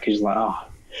place like that, because you're like, oh,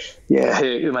 yeah,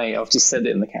 mate, I've just said it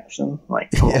in the caption.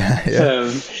 Like,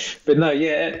 oh. But no,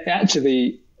 yeah,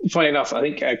 actually, funny enough, I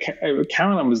think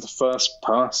Caroline was the first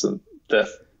person that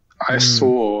I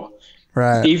saw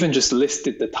even just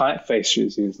listed the typeface she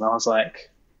was using. And I was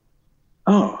like,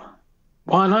 oh,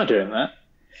 why am I doing that?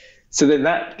 So then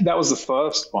that was the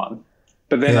first one.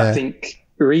 But then I think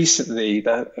recently,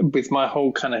 that with my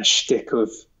whole kind of shtick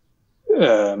of,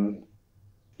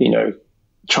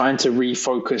 trying to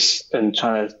refocus and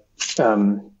trying to,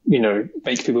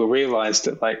 make people realize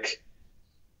that, like,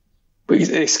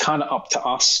 it's kind of up to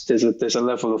us. There's a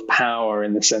level of power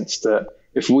in the sense that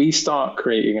if we start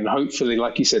creating, and hopefully,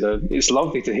 like you said, it's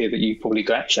lovely to hear that you probably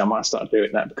go, actually, I might start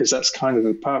doing that, because that's kind of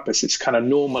the purpose. It's kind of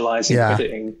normalizing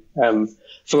editing. I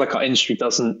feel like our industry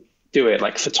doesn't do it.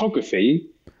 Like photography,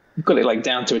 you've got it like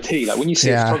down to a T. Like when you see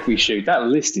a photography shoot, that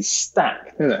list is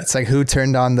stacked, isn't it? It's like who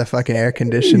turned on the fucking air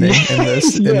conditioning in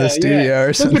the studio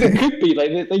or something. But it could be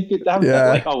like they could have that,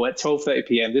 like, oh, at 12:30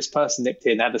 p.m. this person nipped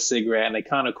in, had a cigarette, and they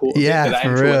kind of caught. Yeah,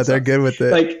 for real, they're good with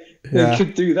it. Like they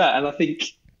could do that, and I think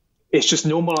it's just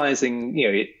normalizing.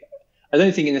 I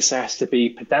don't think it necessarily has to be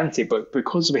pedantic, but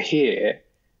because we're here,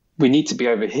 we need to be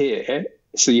over here.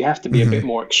 So you have to be a bit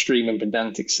more extreme and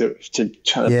pedantic to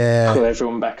try to pull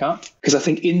everyone back up. Because I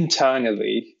think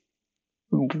internally,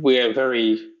 we're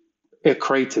very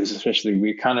creatives, especially.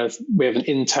 We have an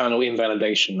internal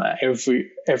invalidation that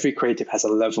every creative has a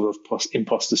level of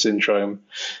imposter syndrome.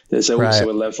 There's also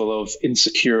a level of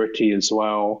insecurity as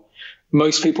well.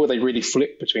 Most people, they really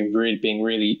flip between being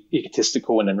really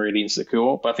egotistical and then really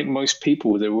insecure. But I think most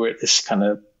people, they were at this kind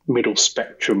of middle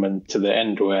spectrum and to the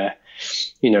end where,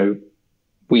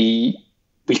 we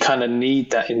kind of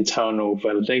need that internal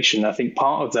validation. I think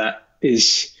part of that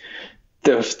is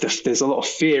there's a lot of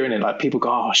fear in it. Like people go,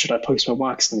 oh, should I post my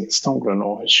work and get stolen,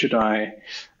 or should I?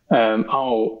 There's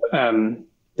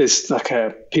like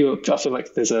I feel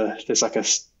like there's like a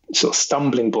sort of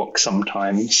stumbling block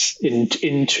sometimes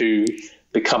into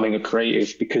becoming a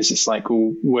creative, because it's like,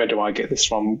 well, where do I get this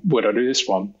from? Where do I do this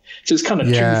from? So it's kind of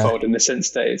twofold in the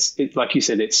sense that it's like you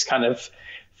said, it's kind of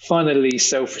finally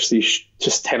selfishly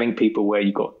just telling people where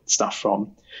you got stuff from.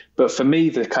 But for me,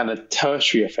 the kind of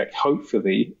tertiary effect,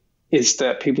 hopefully, is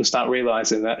that people start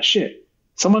realizing that, shit,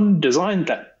 someone designed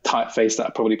that typeface that I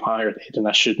probably pirated and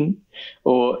I shouldn't.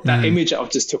 Or that image that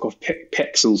I've just took off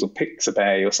Pixels or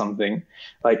Pixabay or something,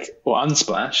 like, or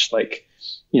Unsplash, like,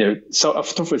 so a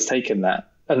photographer's taken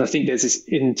that. And I think there's this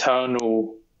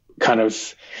internal kind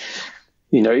of,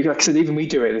 like I said, even we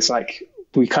do it, it's like,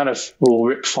 we kind of will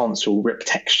rip fonts or rip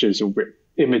textures or rip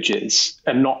images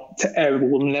and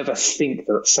we'll never think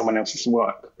that it's someone else's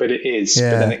work, but it is,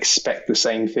 but then expect the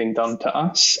same thing done to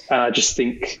us. And I just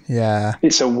think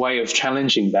it's a way of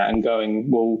challenging that and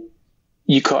going, well,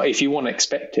 you can't, if you want to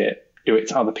expect it, do it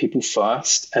to other people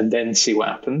first and then see what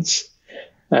happens.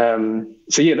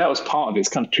 So that was part of it. It's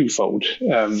kind of twofold.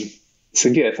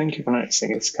 Thank you for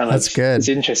noticing. It's kind of, that's good. It's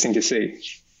interesting to see.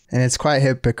 And it's quite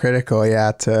hypocritical,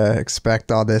 to expect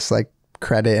all this like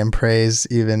credit and praise,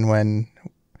 even when,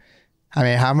 I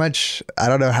mean, I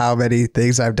don't know how many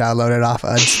things I've downloaded off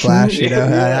Unsplash,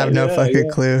 I have no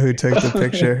clue who took the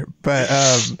picture. But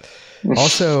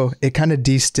also it kind of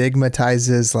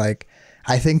destigmatizes, like,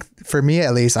 I think for me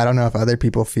at least, I don't know if other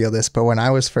people feel this, but when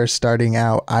I was first starting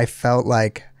out, I felt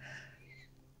like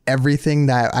everything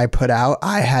that I put out,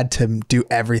 I had to do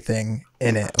everything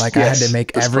in it. Like I had to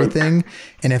make everything.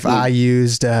 And if I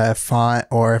used a font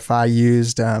or if I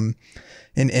used an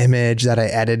image that I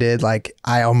edited, like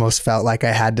I almost felt like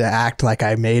I had to act like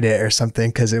I made it or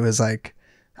something, because it was like,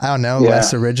 I don't know,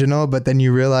 less original. But then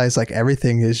you realize like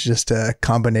everything is just a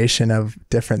combination of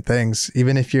different things.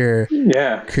 Even if you're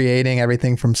creating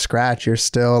everything from scratch, you're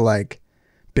still like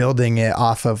building it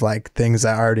off of like things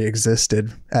that already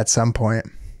existed at some point.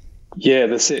 Yeah,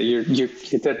 that's it. You're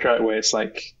dead right, where it's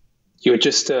like you're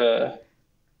just you're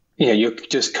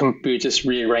just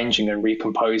rearranging and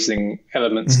recomposing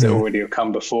elements that already have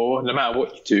come before, no matter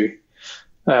what you do.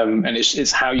 And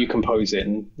it's how you compose it,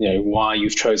 and why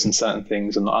you've chosen certain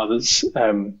things and not others.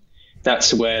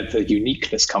 That's where the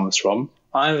uniqueness comes from.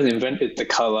 I haven't invented the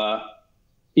color,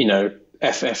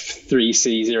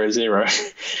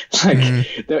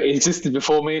 FF3C00. That existed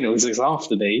before me and it was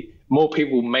after me. More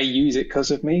people may use it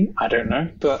because of me. I don't know,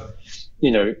 but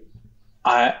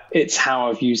it's how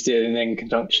I've used it in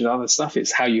conjunction with other stuff.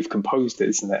 It's how you've composed it,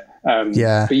 isn't it?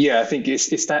 Yeah. But yeah, I think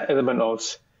it's that element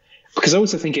of, because I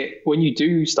also think when you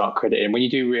do start crediting, when you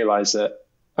do realize that,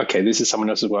 okay, this is someone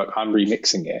else's work, I'm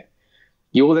remixing it,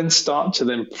 you'll then start to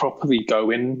then properly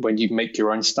go in when you make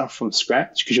your own stuff from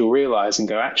scratch, because you'll realize and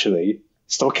go, actually,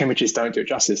 stock images don't do it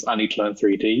justice. I need to learn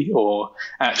 3D, or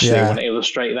actually I want to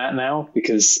illustrate that now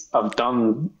because I've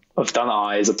done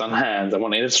eyes, I've done hands, I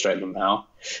want to illustrate them now.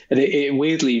 And it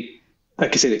weirdly,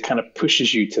 like I said, it kind of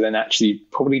pushes you to then actually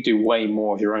probably do way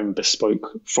more of your own bespoke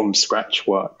from scratch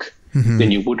work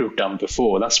than you would have done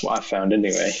before. That's what I found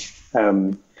anyway.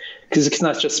 Because it's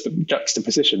not just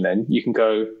juxtaposition then. You can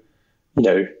go,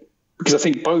 because I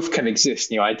think both can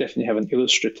exist. I definitely have an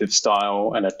illustrative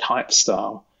style and a type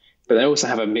style, but I also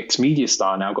have a mixed media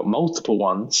style now. I've got multiple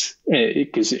ones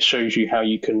because it shows you how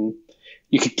you could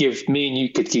get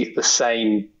the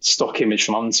same stock image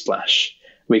from Unsplash.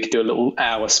 We could do a little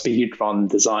hour speed run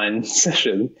design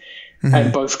session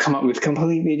and both come up with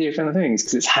completely different things,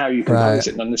 because it's how you compose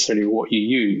it, not necessarily what you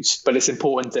use. But it's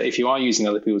important that if you are using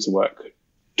other people's work,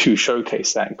 to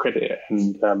showcase that and credit it.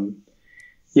 And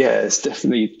you're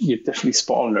definitely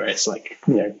spot on there. It's like,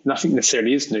 nothing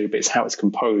necessarily is new, but it's how it's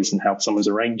composed and how someone's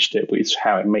arranged it, which is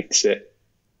how it makes it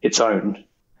its own.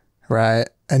 Right.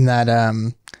 And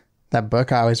that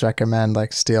book I always recommend,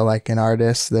 like Steal Like an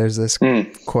Artist, there's this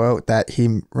quote that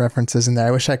he references in there.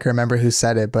 I wish I could remember who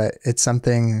said it, but it's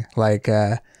something like,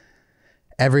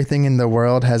 everything in the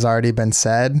world has already been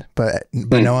said, but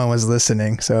no one was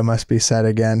listening, so it must be said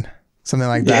again. Something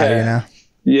like that,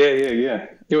 Yeah.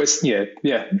 It was, yeah.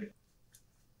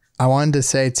 I wanted to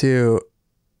say too,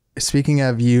 speaking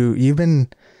of you've been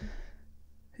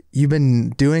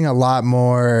doing a lot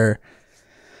more,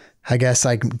 I guess,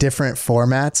 like different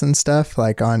formats and stuff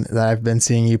like that I've been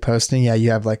seeing you posting. Yeah. You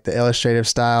have like the illustrative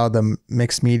style, the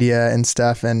mixed media and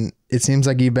stuff. And it seems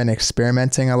like you've been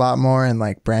experimenting a lot more and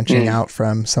like branching out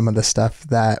from some of the stuff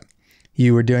that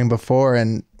you were doing before.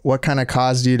 And what kind of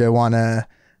caused you to want to,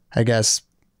 I guess,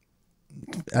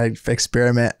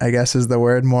 experiment, I guess is the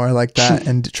word, more like that,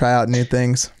 and try out new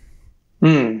things?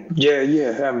 Thank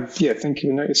you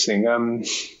for noticing.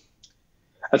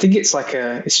 I think it's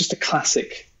just a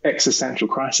classic existential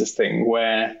crisis thing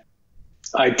where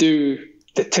I do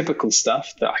the typical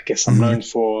stuff that I guess I'm known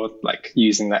for, like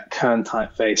using that Kern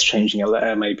typeface, changing a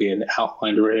letter, maybe an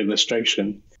outline or an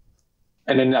illustration.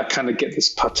 And then I kind of get this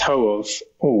plateau of,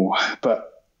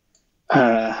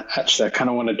 actually, I kind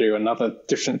of want to do another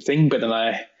different thing, but then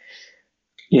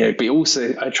but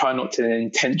also I try not to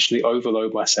intentionally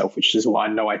overload myself, which is what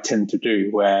I know I tend to do,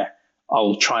 where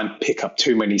I'll try and pick up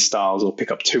too many styles or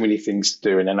pick up too many things to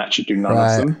do and then actually do none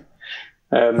of them.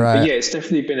 But yeah, it's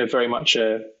definitely been very much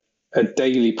a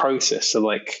daily process. So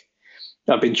like,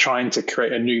 I've been trying to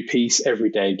create a new piece every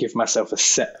day, give myself a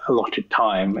set allotted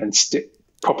time and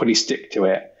properly stick to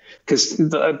it. Because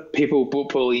people will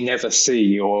probably never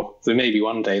see, or there maybe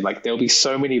one day, like there'll be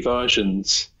so many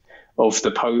versions of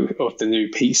the new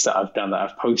piece that I've done that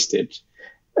I've posted,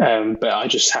 but I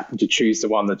just happened to choose the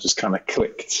one that just kind of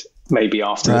clicked, maybe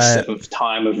after the seventh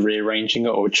time of rearranging it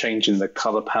or changing the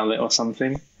color palette or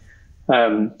something.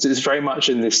 So it's very much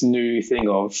in this new thing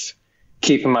of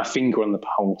keeping my finger on the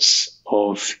pulse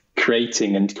of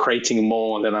creating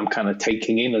more than I'm kind of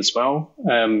taking in as well.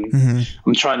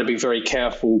 I'm trying to be very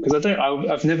careful because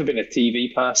I've never been a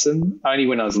TV person, only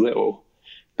when I was little.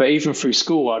 But even through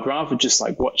school, I'd rather just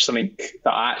like watch something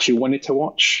that I actually wanted to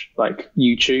watch, like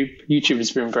YouTube. YouTube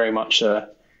has been very much a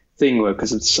thing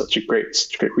because it's such great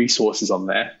resources on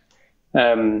there,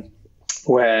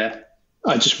 where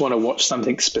I just want to watch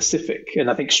something specific. And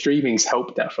I think streaming's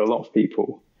helped that for a lot of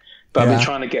people. But I've been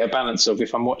trying to get a balance of,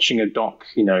 if I'm watching a doc,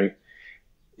 like,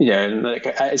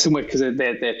 it's almost because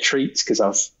they're treats, because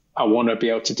I want to be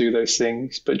able to do those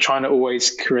things, but trying to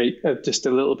always create just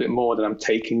a little bit more than I'm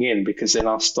taking in, because then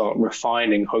I'll start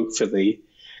refining, hopefully.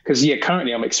 Because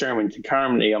currently I'm experimenting.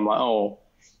 Currently I'm like,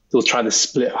 we'll try the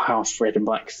split half red and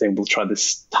black thing. We'll try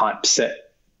this typeset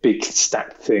big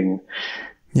stack thing.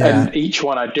 Yeah. And each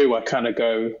one I do, I kind of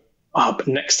go, but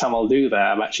next time I'll do that,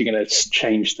 I'm actually going to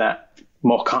change that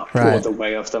mock up or the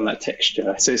way I've done that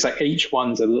texture. So it's like each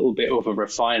one's a little bit of a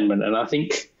refinement. And I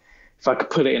think if I could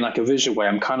put it in like a visual way,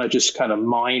 I'm kind of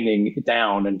mining it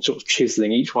down and sort of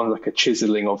chiseling. Each one's like a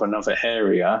chiseling of another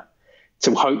area.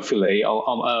 So hopefully I'll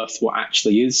unearth what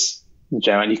actually is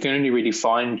Joe. And you can only really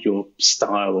find your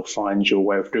style or find your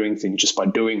way of doing things just by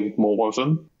doing more of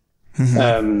them.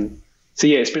 So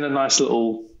yeah, it's been a nice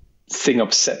little thing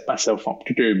I've set myself up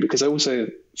to do, because also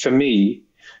for me,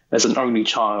 as an only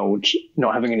child,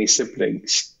 not having any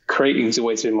siblings, creating's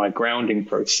always been my grounding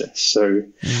process. So,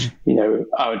 you know,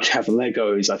 I would have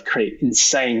Legos. I'd create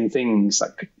insane things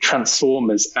like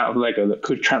transformers out of Lego that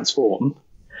could transform.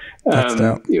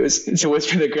 It's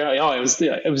always been a great. Oh, it was.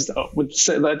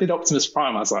 I did Optimus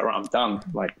Prime. I was like, right, I'm done.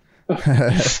 Like,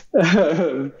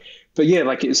 but yeah,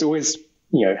 like it's always,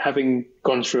 you know, having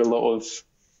gone through a lot of.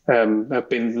 I've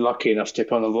been lucky enough to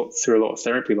go through a lot of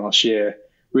therapy last year,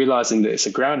 realizing that it's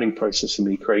a grounding process for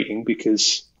me creating,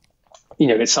 because, you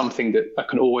know, it's something that I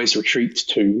can always retreat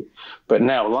to. But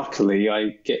now, luckily,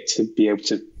 I get to be able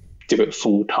to do it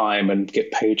full time and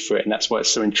get paid for it. And that's why it's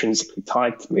so intrinsically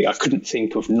tied to me. I couldn't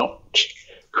think of not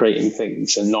creating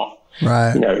things and not,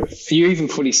 right. You know, you even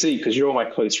fully see, because you're all my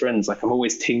close friends, like I'm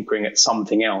always tinkering at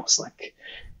something else, like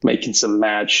making some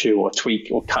mad shoe or tweak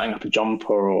or cutting up a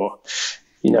jumper or,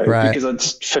 you know, right.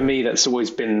 Because for me, that's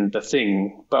always been the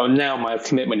thing. But now my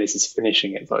commitment is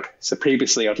finishing it, though. So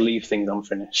previously I'd leave things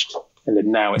unfinished. And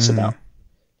then now it's about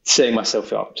setting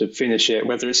myself up to finish it,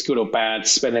 whether it's good or bad,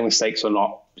 spelling mistakes or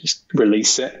not, just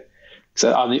release it.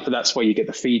 So that's where you get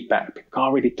the feedback. People, I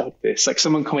really dug this. Like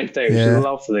someone commented there, which is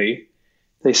lovely.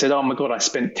 They said, oh my God, I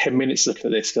spent 10 minutes looking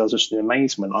at this because I was just in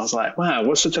amazement. I was like, wow,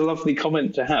 what such a lovely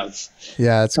comment to have.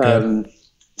 Yeah, it's good.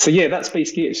 So yeah, that's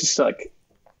basically it. It's just like,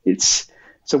 it's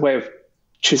a way of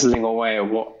chiseling away at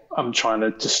what I'm trying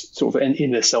to just sort of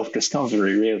inner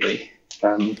self-discovery, really.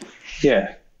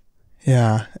 Yeah.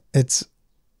 Yeah.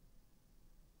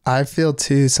 I feel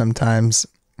too sometimes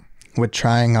with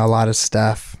trying a lot of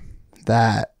stuff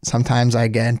that sometimes I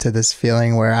get into this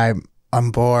feeling where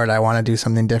I'm bored. I want to do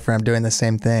something different. I'm doing the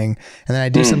same thing. And then I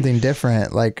do something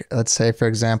different. Like, let's say, for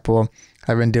example,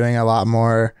 I've been doing a lot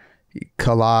more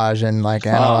collage and like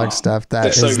analog stuff that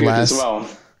is so good less. As well.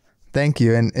 Thank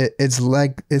you. And it's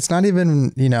like, it's not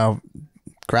even, you know,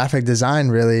 graphic design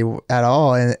really at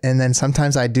all. And then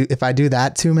sometimes if I do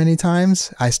that too many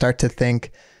times, I start to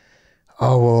think,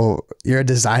 oh, well, you're a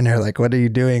designer. Like, what are you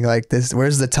doing? Like this,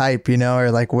 where's the type, you know,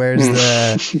 or like, where's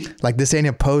the, like this ain't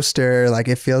a poster. Like,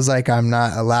 it feels like I'm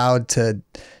not allowed to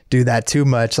do that too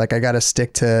much. Like I got to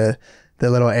stick to the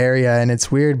little area. And it's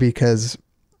weird because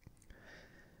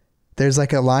there's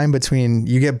like a line between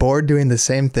you get bored doing the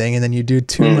same thing and then you do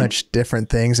too much different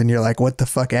things and you're like, what the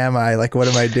fuck am I? Like, what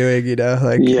am I doing? You know,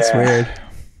 like it's weird.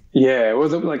 Yeah. Well,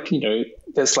 like, you know,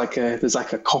 there's like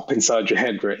a cop inside your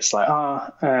head where it's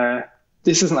like,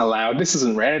 this isn't allowed. This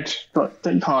isn't red.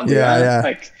 You can't do that. Yeah.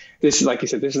 Like this, like you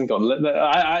said, this isn't got.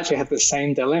 I actually had the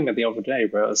same dilemma the other day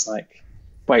where I was like,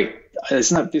 wait,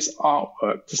 this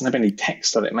artwork doesn't have any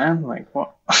text on it, man. Like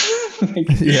what? Like,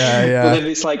 yeah. But then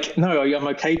it's like, no, I'm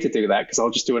okay to do that because I'll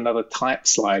just do another type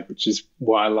slide, which is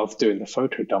why I love doing the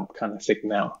photo dump kind of thing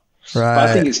now. Right. But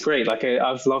I think it's great. Like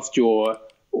I've loved your,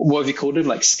 what have you called them?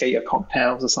 Like skater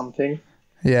cocktails or something?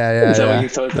 Yeah. Is that what you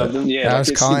told them? Yeah. I was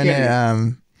calling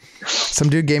it, some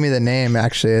dude gave me the name.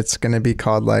 Actually, it's going to be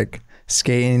called like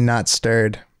Skating Not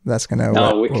Stirred. That's going to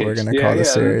what we're going to call the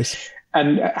series.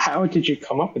 And how did you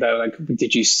come up with that? Like,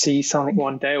 did you see something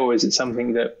one day, or is it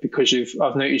something that because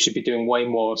I've noticed you'd be doing way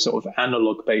more sort of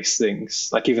analog based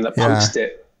things, like even the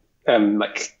post-it,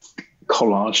 like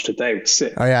collage today would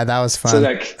sit. Oh yeah, that was fun. So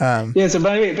like, but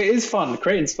it is fun.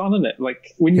 Creating's fun, isn't it?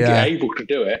 Like when you get able to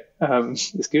do it,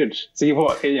 it's good. So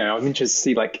I'm interested to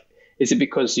see, like, is it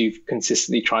because you've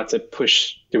consistently tried to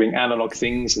push doing analog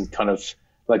things and kind of,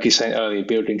 like you said earlier,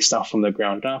 building stuff from the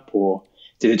ground up, or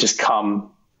did it just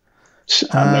come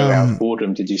out of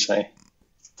boredom, did you say?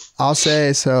 I'll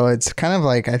say, so it's kind of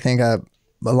like, I think a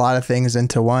lot of things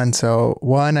into one. So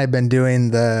one, I've been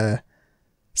doing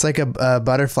it's like a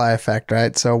butterfly effect,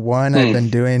 right? So one, I've been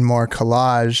doing more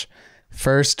collage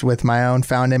first with my own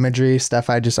found imagery, stuff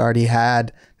I just already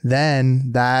had.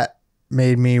 Then that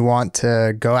made me want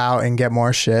to go out and get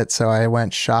more shit. So I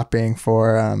went shopping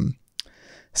for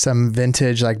some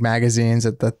vintage like magazines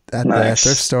at the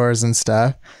thrift stores and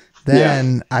stuff.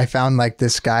 Then I found like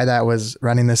this guy that was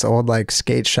running this old like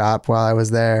skate shop while I was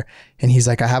there. And he's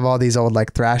like, I have all these old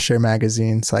like Thrasher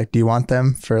magazines. Like, do you want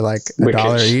them for like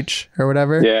 $1 each or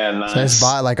whatever? Yeah, nice. So I just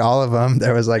bought like all of them.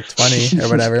 There was like 20 or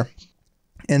whatever.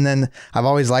 And then I've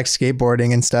always liked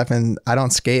skateboarding and stuff, and I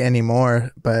don't skate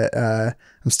anymore, but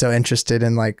I'm still interested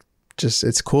in like, just,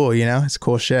 it's cool, you know, it's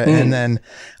cool shit. And then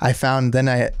I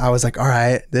was like, all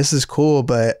right, this is cool,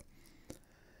 but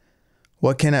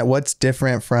what's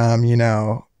different from, you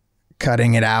know,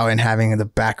 cutting it out and having the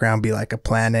background be like a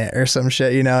planet or some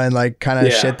shit, you know, and like kind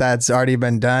of shit that's already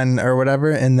been done or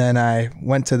whatever. And then I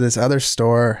went to this other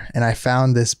store and I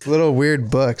found this little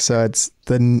weird book. So it's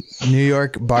the New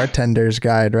York Bartender's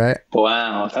Guide, right?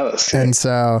 Wow, that was sick. And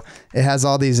so it has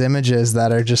all these images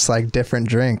that are just like different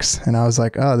drinks. And I was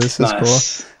like, oh, this is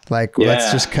cool. Like,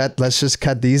 let's just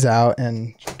cut these out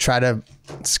and try to,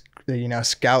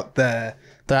 scout the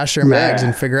Thrasher mags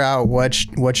and figure out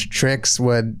which tricks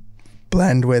would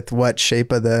blend with what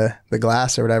shape of the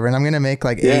glass or whatever. And I'm going to make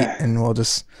like 8 and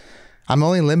I'm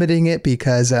only limiting it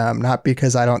because, not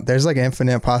because there's like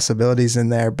infinite possibilities in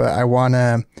there, but I want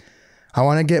to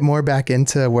get more back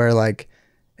into where like,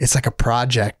 it's like a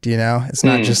project, it's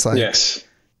not just like,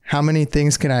 how many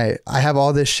things can I have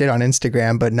all this shit on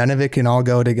Instagram, but none of it can all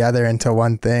go together into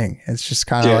one thing. It's just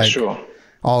kind of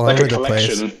all like over the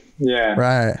place. Yeah.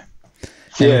 Right.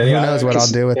 And who knows what I'll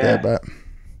do with it, but.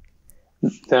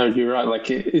 No, you're right.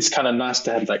 Like it's kind of nice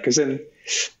to have that because then,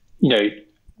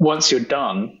 once you're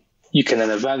done, you can then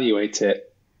evaluate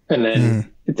it. And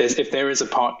then if there is a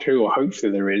part 2, or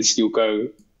hopefully there is, you'll go,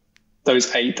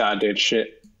 those 8 that I did,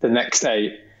 shit, the next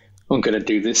 8, I'm going to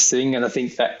do this thing. And I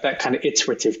think that kind of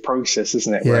iterative process,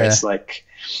 isn't it? Where it's like,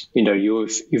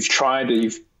 you've tried,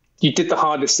 you did the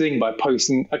hardest thing by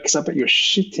posting, because I bet you're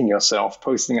shitting yourself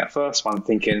posting that first one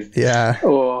thinking,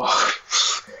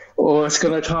 it's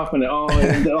going to happen.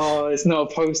 It's not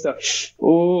a poster.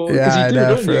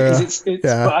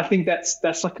 But I think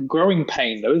that's like a growing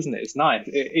pain though, isn't it? It's nice.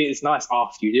 It is nice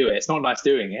after you do it. It's not nice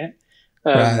doing it.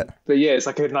 But yeah, it's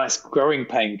like a nice growing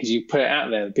pain because you put it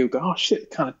out there and people go, oh shit,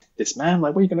 kind of did this, man.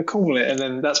 Like, what are you going to call it? And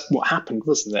then that's what happened,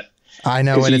 wasn't it? I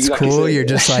know when it's cool, you're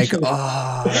just like,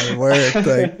 oh, it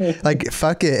worked. Like,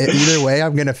 fuck it. Either way,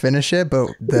 I'm going to finish it. But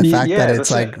the fact that it's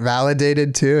like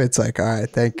validated too, it's like, all right,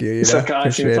 thank you. It's like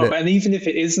appreciate it. And even if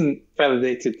it isn't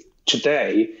validated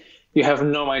today, you have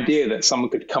no idea that someone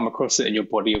could come across it in your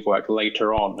body of work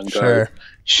later on and go,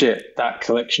 shit, that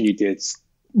collection you did,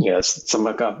 some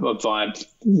like a vibe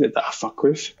that I fuck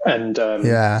with. And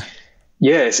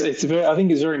it's very, I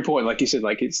think it's very important. Like you said,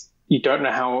 like you don't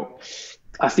know how.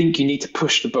 I think you need to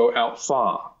push the boat out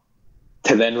far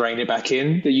to then rein it back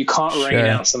in. That you can't rein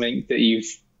out something that you've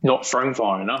not thrown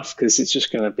far enough because it's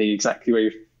just going to be exactly where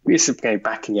it's going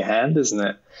back in your hand, isn't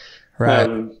it? Right.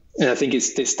 And I think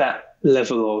it's that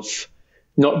level of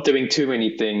not doing too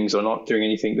many things or not doing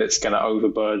anything that's going to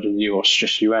overburden you or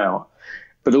stress you out,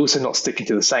 but also not sticking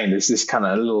to the same. There's this kind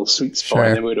of little sweet spot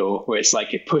in the middle where it's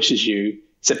like it pushes you.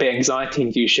 It's a bit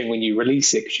anxiety-inducing when you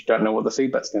release it because you don't know what the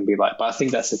feedback's going to be like. But I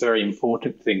think that's a very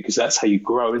important thing because that's how you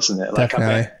grow, isn't it? Like I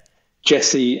bet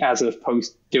Jesse, as of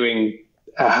post doing,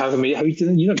 you've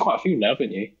done quite a few now,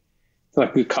 haven't you? It's like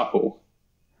a good couple.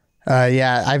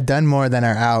 I've done more than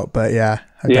are out, but I've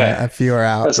done a few are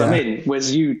out. That's what I mean.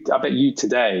 Whereas I bet you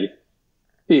today,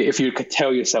 if you could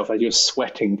tell yourself as you're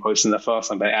sweating posting the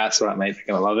first one, but that's all right, mate, they're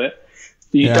going to love it.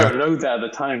 You don't know that at the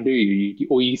time, do you?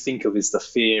 All you think of is the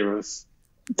fear of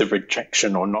the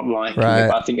rejection or not liking it.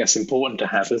 But I think that's important to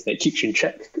have, isn't it? It keeps you in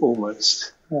check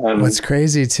almost. What's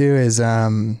crazy too is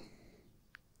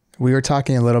we were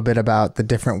talking a little bit about the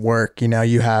different work.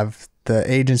 You have the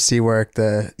agency work,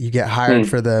 you get hired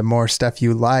for the more stuff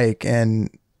you like, and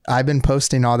I've been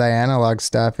posting all that analog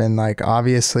stuff, and like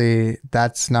obviously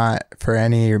that's not for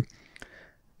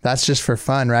that's just for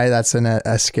fun, right? That's an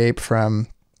escape from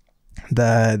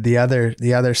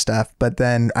the other stuff. But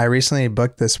then I recently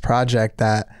booked this project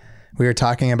that we were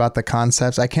talking about the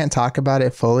concepts. I can't talk about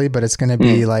it fully, but it's going to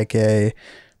be like a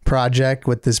project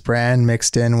with this brand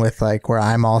mixed in with like where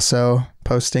I'm also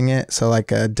posting it. So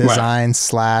like a design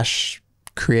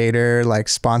 / creator, like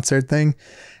sponsored thing.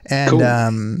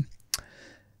 And,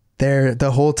 they're the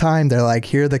whole time they're like,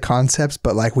 here are the concepts,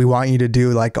 but like, we want you to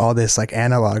do like all this like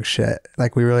analog shit.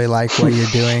 Like we really like what you're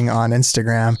doing on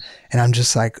Instagram. And I'm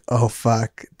just like, oh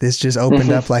fuck, this just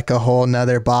opened up like a whole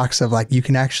nother box of like, I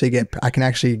can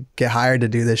actually get hired to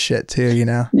do this shit too,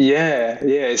 Yeah.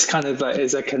 It's kind of like,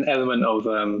 it's like an element of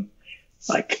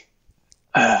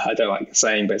I don't like the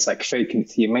saying, but it's like faking it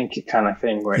till you make it kind of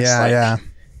thing where it's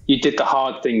you did the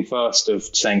hard thing first of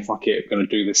saying, fuck it, I'm going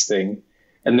to do this thing.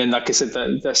 And then, like I said,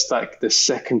 that's like the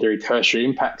secondary, tertiary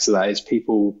impacts of that is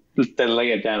people then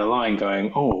later down the line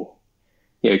going,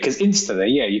 because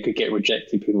instantly, you could get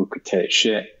rejected. People could tell it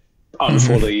shit,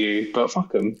 unfollow you, but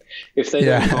fuck them. If they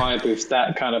don't vibe with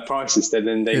that kind of process,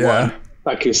 then they weren't,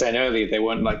 like you were saying earlier, they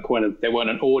weren't like they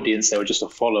weren't an audience, they were just a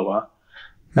follower.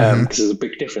 Because there's a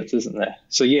big difference, isn't there?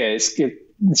 So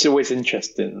it's always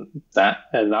interesting that,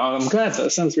 and I'm glad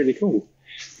that sounds really cool.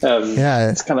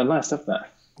 It's kind of nice stuff that.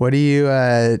 What are you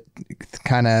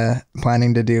kind of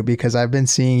planning to do? Because I've been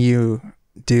seeing you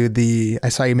do I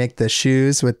saw you make the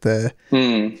shoes with the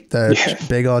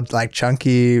big old like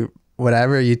chunky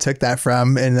whatever you took that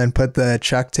from, and then put the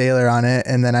Chuck Taylor on it.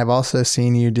 And then I've also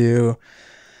seen you do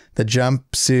the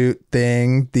jumpsuit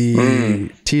thing,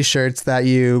 the t-shirts that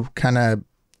you kind of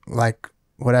like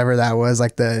whatever that was,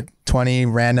 like the 20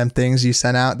 random things you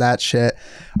sent out, that shit.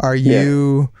 Are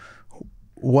you,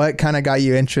 what kind of got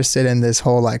you interested in this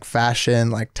whole like fashion,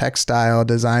 like textile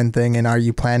design thing? And are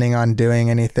you planning on doing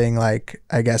anything like,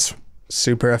 I guess,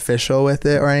 super official with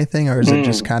it or anything? Or is it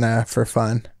just kind of for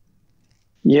fun?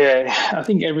 Yeah, I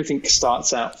think everything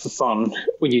starts out for fun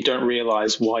when you don't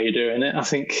realize why you're doing it. I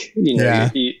think, you know,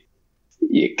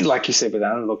 you, like you said with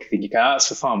analog thing, you go, oh, it's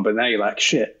for fun, but now you're like,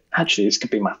 shit, actually, this could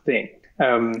be my thing.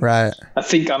 Right. I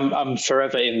think I'm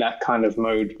forever in that kind of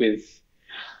mode with,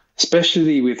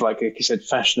 especially with like you said,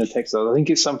 fashion and textiles. I think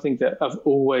it's something that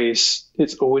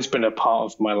it's always been a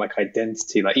part of my like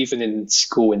identity. Like even in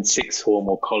school, in sixth form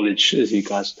or college, as you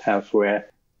guys have, where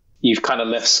you've kind of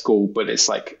left school, but it's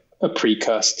like a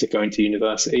precursor to going to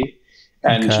university,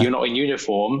 and you're not in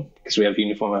uniform because we have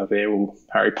uniform over here, all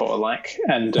Harry Potter like.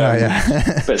 And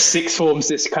but sixth form's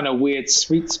this kind of weird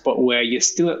sweet spot where you're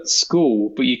still at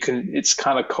school, but it's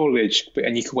kind of college,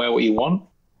 and you can wear what you want.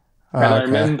 And I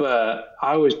remember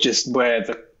I was just wear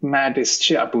the maddest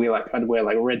shit. I'd wear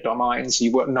like red dot Martens.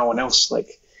 You weren't no one else.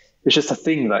 Like it's just a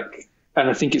thing. Like,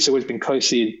 and I think it's always been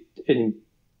closely in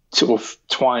sort of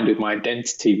twined with my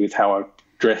identity, with how I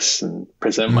dress and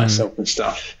present myself and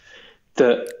stuff.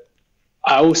 That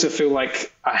I also feel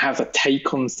like I have a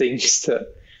take on things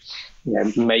that, you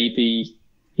know, maybe,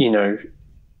 you know,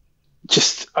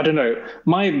 just I don't know.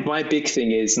 My big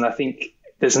thing is, and I think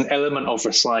there's an element of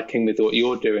recycling with what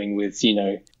you're doing with, you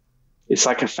know, it's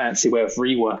like a fancy way of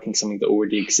reworking something that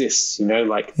already exists, you know,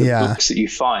 like the books that you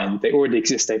find, they already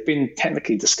exist. They've been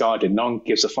technically discarded. No one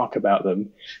gives a fuck about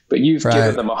them, but you've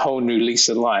given them a whole new lease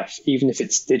of life. Even if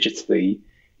it's digitally,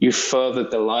 you've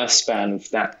furthered the lifespan of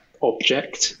that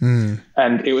object. And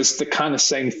it was the kind of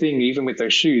same thing, even with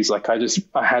those shoes. Like I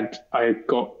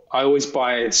always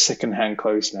buy secondhand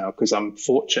clothes now because I'm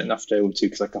fortunate enough to be able to,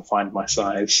 because I can find my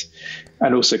size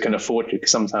and also can afford it,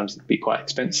 because sometimes it'd be quite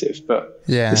expensive. But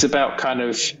it's about kind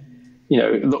of, you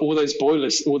know, all those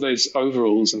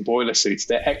overalls and boiler suits,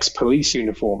 they're ex-police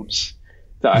uniforms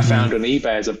that I found on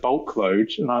eBay as a bulk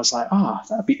load. And I was like,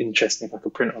 that'd be interesting if I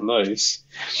could print on those.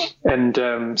 And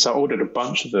so I ordered a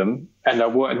bunch of them, and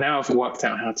now I've worked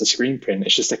out how to screen print.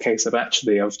 It's just a case of I've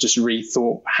just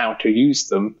rethought how to use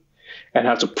them and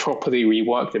how to properly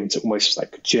rework them to almost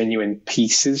like genuine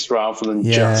pieces rather than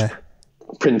just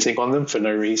printing on them for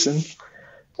no reason.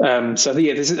 So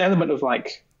there's an element of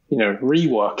like, you know,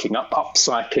 reworking,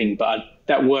 upcycling, but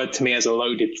that word to me has a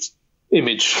loaded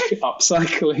image,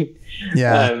 upcycling.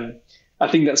 I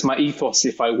think that's my ethos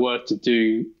if I were to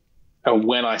do,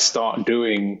 when I start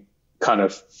doing kind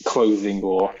of clothing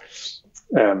or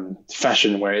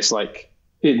fashion, where it's like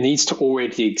it needs to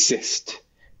already exist,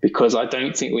 because I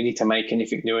don't think we need to make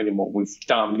anything new anymore. We've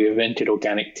invented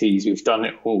organic teas, we've done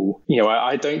it all. You know,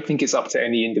 I don't think it's up to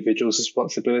any individual's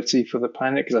responsibility for the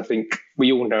planet, because I think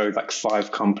we all know like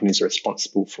 5 companies are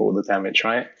responsible for all the damage,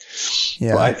 right?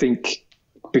 But I think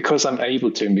because I'm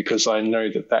able to, and because I know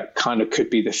that kind of could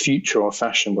be the future of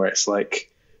fashion, where it's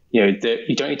like, you know,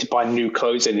 you don't need to buy new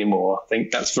clothes anymore. I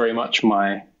think that's very much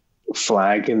my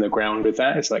flag in the ground with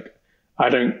that. It's like,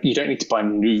 you don't need to buy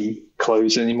new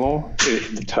clothes anymore,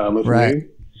 the term of new.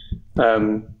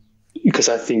 Because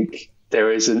I think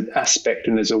there is an aspect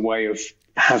and there's a way of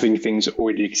having things that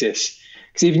already exist.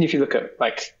 Because even if you look at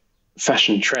like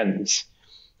fashion trends,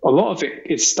 a lot of it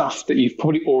is stuff that you've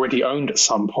probably already owned at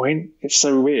some point. It's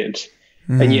so weird.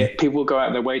 And yet people go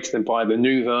out their way to then buy the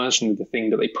new version of the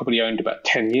thing that they probably owned about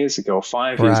 10 years ago, or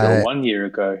 5 years ago, or 1 year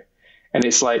ago. And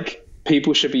it's like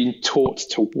people should be taught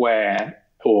to wear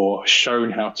or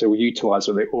shown how to utilize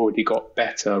what they already got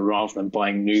better, rather than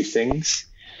buying new things.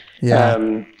 You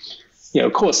know,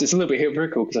 of course, it's a little bit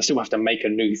hypocritical because I still have to make a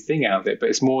new thing out of it, but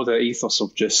it's more the ethos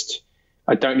of just,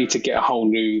 I don't need to get a whole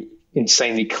new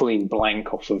insanely clean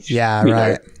blank off of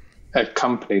know, a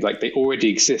company. Like they already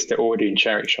exist, they're already in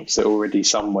charity shops, they're already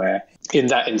somewhere, in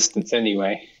that instance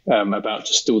anyway, about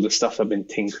just all the stuff I've been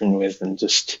tinkering with and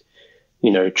just,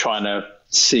 you know, trying to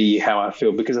see how I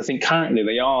feel, because I think currently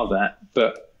they are that,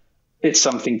 but it's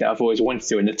something that I've always wanted to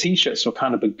do. And the t-shirts were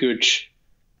kind of a good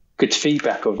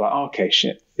feedback of like, okay,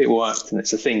 shit, it worked and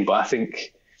it's a thing. But I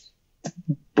think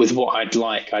with what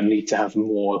I'd need to have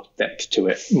more depth to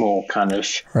it, more kind of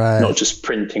not just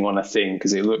printing on a thing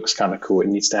because it looks kind of cool. It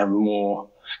needs to have more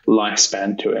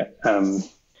lifespan to it.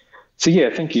 So yeah,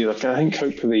 thank you. Like I think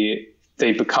hopefully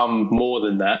they become more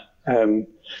than that.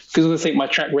 Because I think my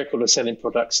track record of selling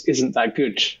products isn't that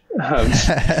good.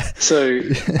 So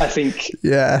I think, you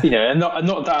know, and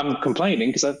not that I'm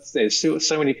complaining, because there's still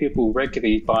so many people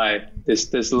regularly buy,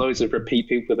 there's loads of repeat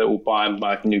people that will buy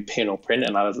a new pin or print,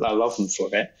 and I love them for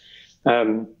it.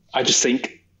 I just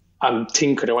think I'm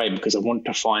tinkered away because I want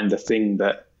to find the thing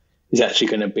that is actually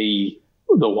going to be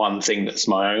the one thing that's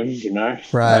my own, you know?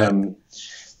 Right.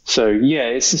 So yeah,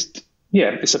 it's just,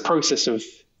 it's a process of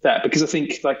that, because I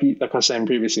think like I was saying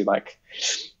previously, like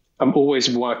I'm always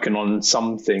working on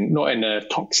something, not in a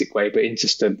toxic way, but in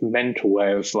just a mental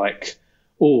way of like,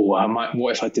 oh,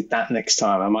 what if I did that next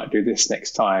time? I might do this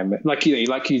next time. Like, you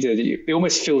know, like you did, it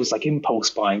almost feels like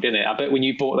impulse buying, didn't it? I bet when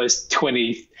you bought those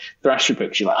 20 Thrasher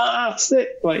books, you're like, sick.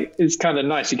 Like, it's kind of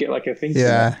nice. You get like a thing.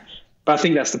 Yeah. But I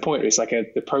think that's the point. It's like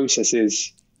the process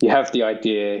is you have the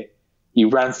idea, you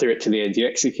ran through it to the end, you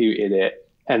executed it,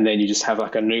 and then you just have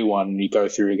like a new one and you go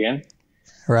through again.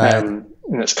 Right. And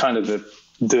that's kind of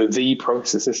the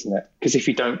process, isn't it? Because if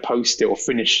you don't post it or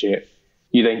finish it,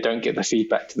 you then don't get the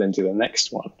feedback to then do the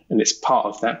next one. And it's part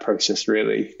of that process,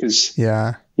 really. Because,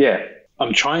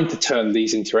 I'm trying to turn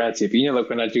these into reality. But, you know, like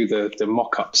when I do the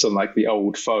mock-ups on like the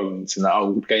old phones and the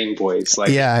old Game Boys,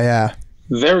 like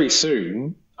very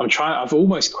soon, I've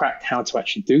almost cracked how to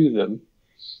actually do them.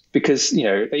 Because, you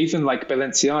know, even like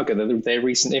Balenciaga, their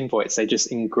recent invites, they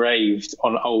just engraved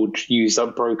on old, used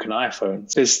up, broken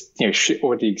iPhones. There's, you know, shit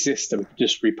already exists, so we could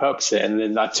just repurpose it. And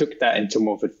then I took that into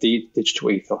more of a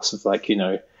digital ethos of like, you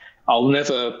know, I'll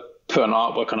never put an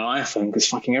artwork on an iPhone because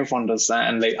fucking everyone does that,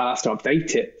 and I'll have to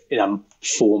update it in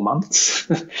 4 months.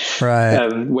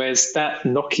 Right. Whereas that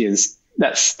Nokia's,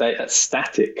 that's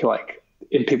static, like,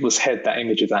 in people's head, that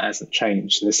image of that hasn't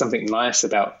changed. And there's something nice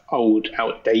about old,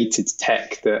 outdated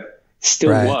tech that still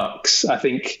works. I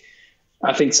think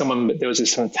there was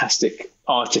this fantastic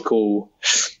article,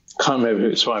 can't remember who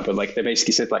it's from, but like they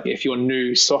basically said, like, if your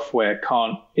new software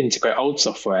can't integrate old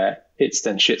software, it's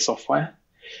then shit software.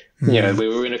 Mm. You know,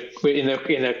 we're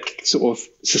in a sort of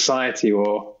society,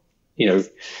 or, you know,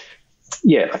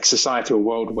 like society or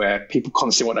world where people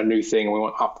constantly want a new thing, and we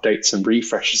want updates and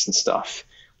refreshes and stuff.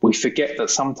 We forget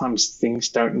that sometimes things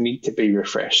don't need to be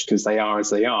refreshed because they are as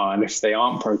they are. And if they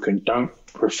aren't broken, don't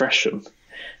refresh them.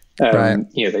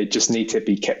 You know, they just need to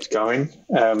be kept going.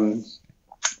 But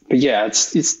yeah,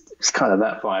 it's kind of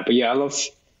that vibe. But yeah,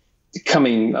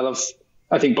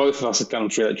 I think both of us have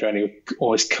gone through that journey,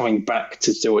 always coming back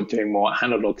to doing more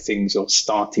analog things, or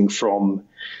starting from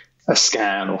a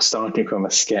scan or starting from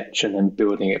a sketch and then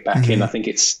building it back in. I think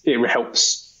it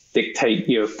helps dictate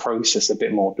your process a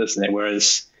bit more, doesn't it?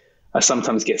 Whereas I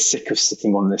sometimes get sick of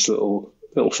sitting on this little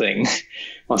thing.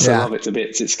 Whilst I love it to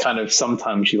bits, it's kind of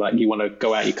sometimes you want to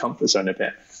go out your comfort zone a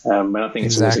bit. And I think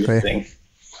it's always a good thing.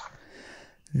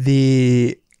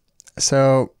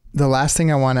 So the last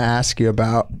thing I want to ask you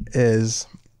about is,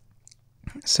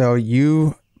 so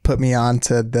you put me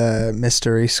onto the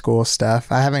mystery school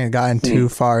stuff. I haven't gotten too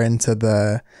far into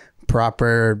the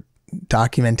proper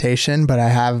documentation, but I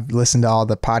have listened to all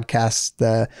the podcasts,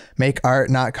 the Make Art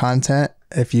Not Content.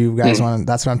 If you guys want,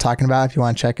 that's what I'm talking about. If you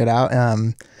want to check it out,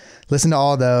 listen to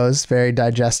all those. Very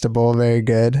digestible, very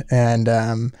good.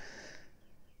 And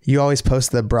you always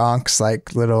post the Bronx,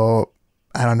 like little,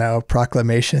 I don't know,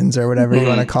 proclamations or whatever you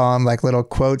want to call them, like little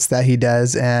quotes that he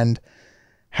does, and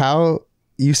how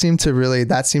that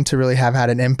seemed to really have had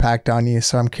an impact on you.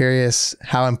 So I'm curious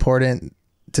how important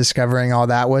discovering all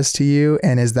that was to you,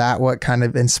 and is that what kind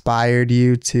of inspired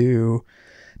you to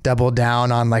double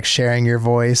down on like sharing your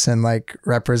voice and like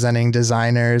representing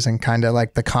designers and kind of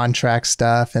like the contract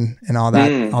stuff and all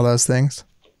that, all those things?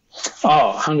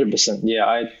 Oh, 100%.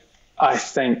 Yeah. I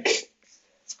think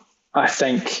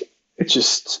it's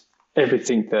just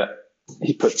everything that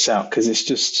he puts out, because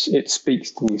it speaks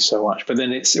to me so much, but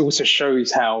then it also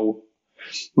shows how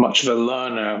much of a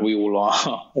learner we all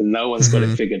are, and no one's got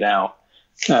it figured out.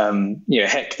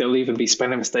 Heck, there'll even be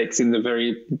spelling mistakes in the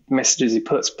very messages he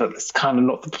puts, but it's kind of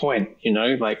not the point, you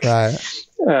know, like,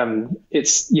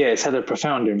 it's had a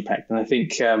profound impact. And I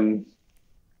think,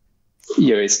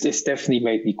 it's definitely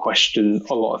made me question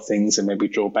a lot of things and maybe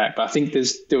draw back. But I think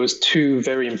there was two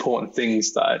very important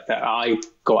things that I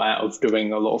got out of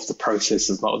doing a lot of the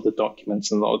processes, a lot of the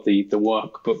documents, and a lot of the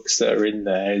workbooks that are in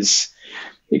there. It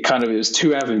was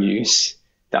two avenues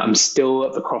that I'm still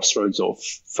at the crossroads of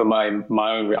for my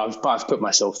own. I've put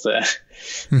myself there,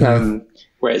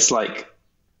 where it's like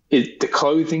the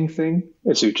clothing thing,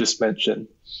 as you just mentioned,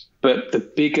 but the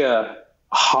bigger,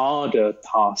 harder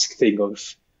task thing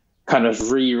of kind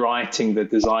of rewriting the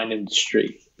design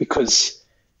industry. Because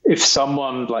if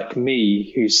someone like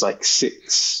me, who's like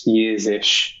 6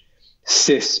 years-ish,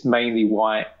 cis, mainly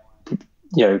white,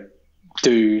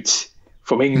 dude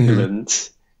from England,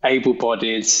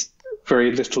 able-bodied,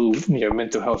 very little,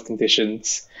 mental health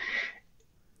conditions.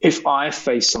 If I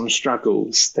face some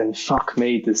struggles, then fuck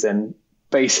me, does then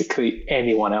basically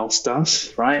anyone else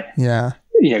does, right? Yeah.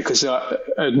 because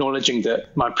acknowledging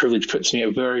that my privilege puts me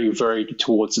very, very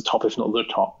towards the top, if not the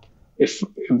top. If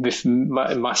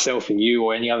myself and you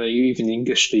or any other, even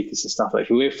English speakers and stuff, like if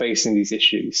we're facing these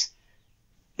issues,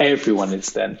 everyone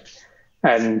is then.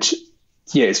 And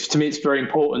yeah, to me, it's very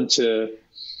important to,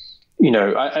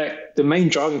 the main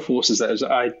driving force is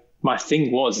that my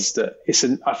thing is that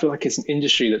I feel like it's an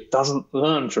industry that doesn't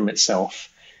learn from itself.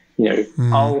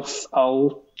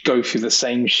 I'll go through the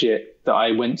same shit that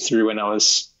I went through when I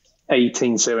was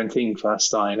 18, 17, first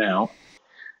starting out.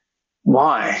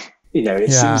 Why?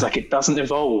 It seems like it doesn't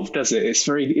evolve, does it?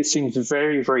 It seems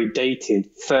very, very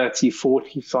dated, 30,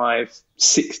 45,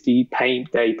 60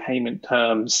 day payment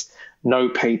terms, no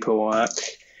paperwork,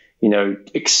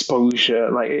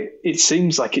 exposure. Like it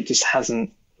seems like it just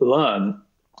hasn't learned.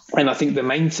 And I think the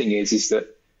main thing is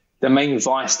that the main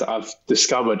vice that I've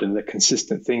discovered and the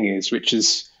consistent thing is, which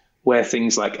is where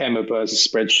things like Emma Burr's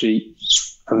spreadsheet,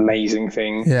 amazing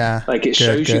thing. Yeah. Like it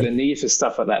shows you the need for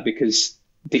stuff like that because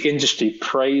the industry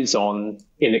preys on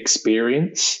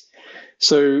inexperience.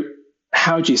 So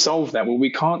how do you solve that? Well,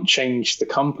 we can't change the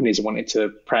companies wanting to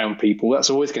prey on people. That's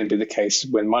always going to be the case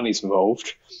when money's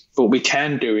involved. But what we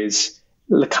can do is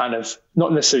kind of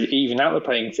not necessarily even out the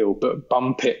playing field, but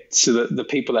bump it so that the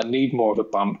people that need more of a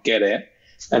bump get it.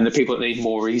 And the people that need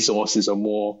more resources or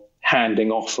more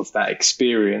handing off of that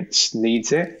experience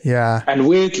needs it. Yeah. And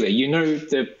weirdly,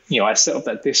 I set up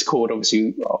that Discord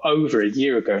obviously over a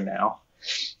year ago now.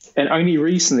 And only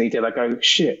recently did I go,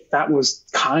 shit, that was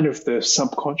kind of the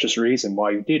subconscious reason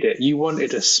why you did it. You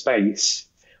wanted a space,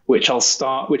 which I'm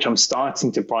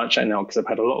starting to branch out now because I've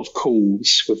had a lot of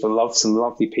calls with some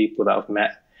lovely people that I've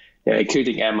met,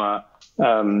 including Emma,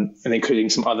 and including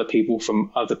some other people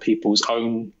from other people's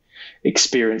own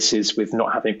experiences with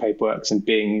not having paperwork and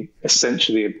being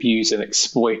essentially abused and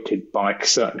exploited by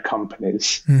certain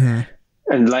companies,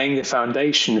 and laying the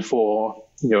foundation for,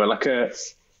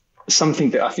 something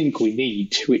that I think we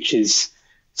need, which is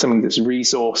something that's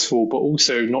resourceful, but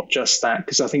also not just that,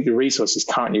 because I think the resources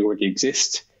currently already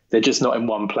exist. They're just not in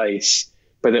one place,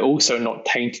 but they're also not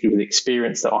tainted with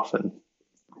experience that often.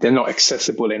 They're not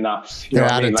accessible enough. They're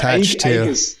out of touch too.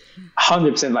 AGA's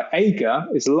 100%, like AGA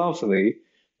is lovely,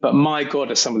 but my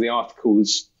God, are some of the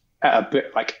articles a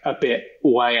bit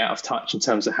way out of touch in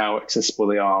terms of how accessible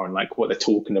they are and like what they're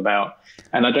talking about.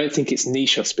 And I don't think it's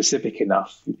niche or specific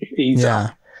enough either.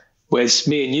 Yeah. Whereas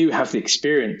me and you have the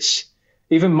experience,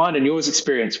 even mine and yours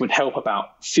experience would help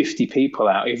about 50 people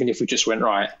out, even if we just went,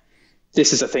 right,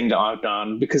 this is a thing that I've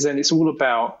done. Because then it's all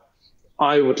about,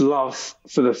 I would love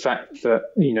for the fact that,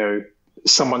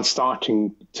 someone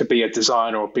starting to be a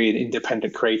designer or be an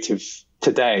independent creative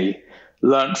today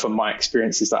learned from my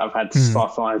experiences that I've had for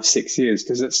 5, 6 years,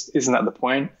 because isn't that the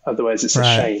point? Otherwise it's a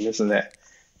shame, isn't it?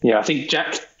 Yeah, I think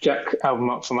Jack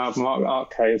Album from Album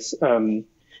Archives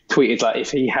tweeted like,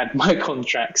 if he had my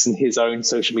contracts and his own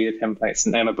social media templates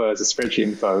and Emma Burr's spreadsheet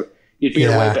info, you'd be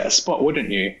in a way better spot, wouldn't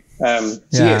you?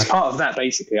 It's part of that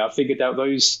basically. I figured out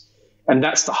those, and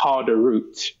that's the harder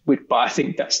route. But I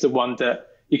think that's the one that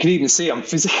you can even see. I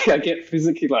get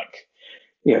physically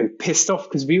pissed off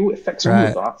because it affects all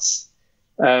of us.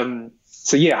 I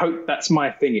hope that's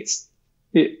my thing.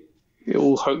 It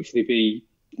will hopefully be,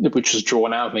 which was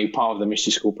drawn out of me, part of the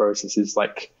mystery school process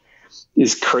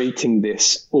is creating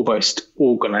this almost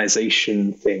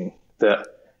organization thing that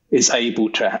is able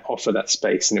to offer that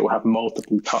space, and it will have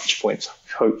multiple touch points,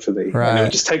 hopefully. Right. And it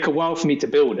will just take a while for me to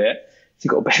build it. So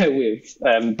you've got to bear with.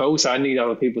 But also I need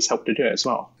other people's help to do it as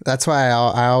well. That's why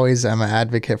I always am an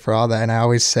advocate for all that. And I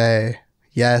always say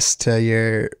yes to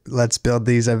your, let's build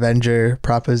these Avenger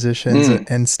propositions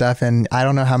and stuff. And I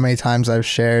don't know how many times I've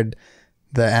shared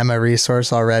the Emma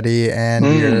resource already and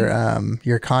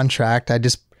your contract. I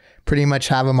just pretty much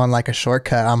have them on like a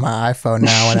shortcut on my iPhone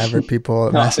now whenever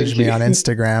people message me on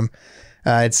Instagram.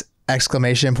 It's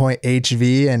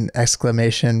 !HV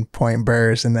and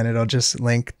 !Burrs, and then it'll just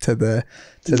link to the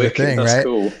thing, right?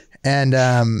 Cool. And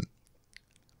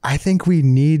I think we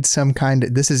need some kind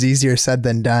of, this is easier said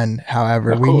than done.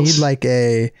 However, we need like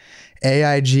a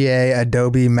AIGA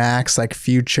Adobe Max like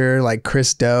future like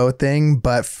Chris Do thing,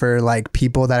 but for like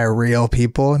people that are real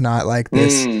people, not like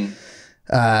this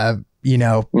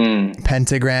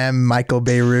Pentagram, Michael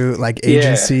Beirut, like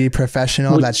agency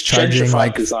professional that's charging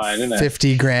like design,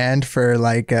 50 grand for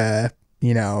like a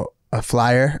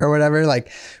flyer or whatever.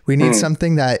 Like we need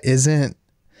something that's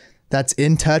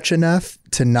in touch enough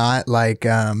to not like,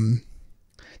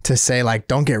 to say like,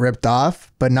 don't get ripped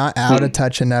off, but not out of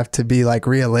touch enough to be like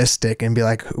realistic and be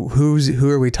like, who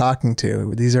are we talking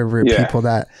to? These are people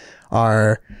that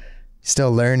are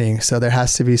still learning. So there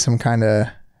has to be some kind of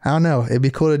I don't know. It'd be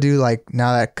cool to do, like,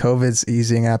 now that COVID's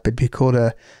easing up, it'd be cool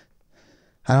to,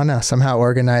 I don't know, somehow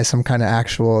organize some kind of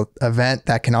actual event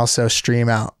that can also stream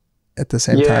out at the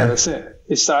same time. Yeah, that's it.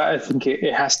 I think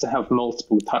it has to have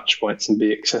multiple touch points and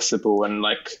be accessible. And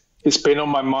like, it's been on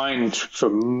my mind for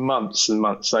months and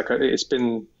months. Like, it's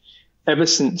been ever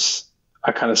since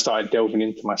I kind of started delving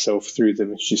into myself through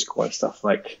the Just Quiet stuff.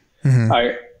 Like,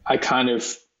 I kind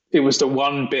of, it was the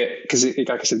one bit, because like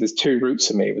I said, there's two routes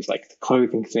for me. It was like the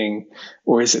clothing thing,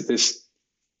 or is it this,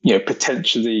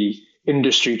 potentially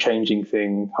industry changing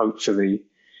thing, hopefully.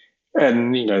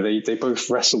 And, they both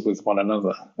wrestle with one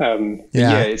another.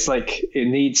 It's like, it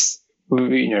needs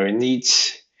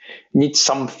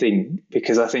something,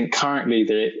 because I think currently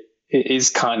it is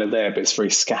kind of there, but it's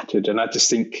very scattered. And I just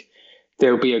think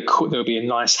there'll be a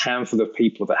nice handful of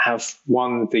people that have,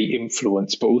 one, the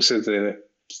influence, but also the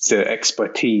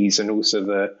expertise, and also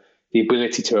the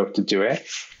ability to be able to do it.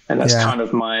 And that's kind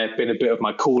of been a bit of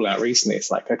my call out recently.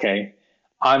 It's like, okay,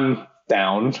 I'm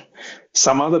down.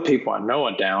 Some other people I know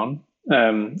are down.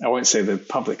 I won't say that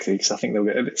publicly, because I think they'll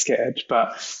get a bit scared,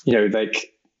 but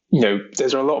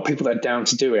there's a lot of people that are down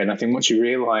to do it. And I think once you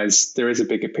realize there is a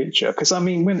bigger picture, because I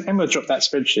mean, when Emma dropped that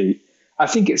spreadsheet, I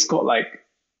think it's got like,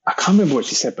 I can't remember what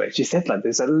she said, but she said like,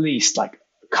 there's at least like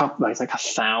a couple, like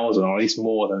 1,000 or at least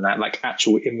more than that, like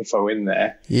actual info in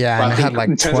there. Yeah. But and I had like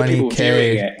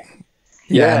 20K.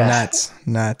 Yeah,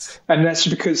 nuts. And that's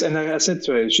because, and I said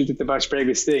to her, she did the most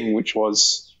bravest thing, which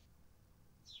was,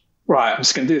 right, I'm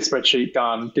just going to do the spreadsheet,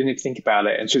 done, didn't even think about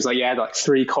it. And she was like, yeah, I had like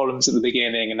 3 columns at the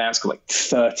beginning, and now it's got like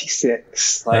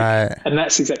 36. And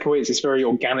that's exactly what it is. It's very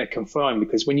organic and flowing,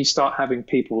 because when you start having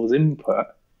people's input,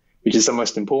 which is the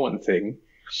most important thing,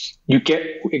 it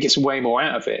gets way more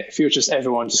out of it. If you're just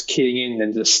everyone just keying in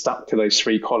and just stuck to those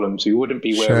 3 columns, we wouldn't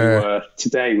be where we were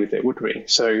today with it, would we?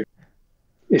 So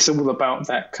it's all about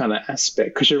that kind of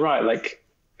aspect, because you're right, like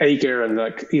Aga and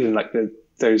like even like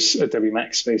those Adobe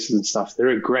Max spaces and stuff,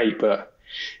 they're great, but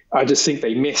I just think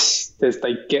they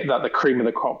get that the cream of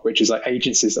the crop, which is like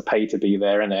agencies that pay to be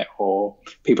there in it, or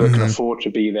people that can afford to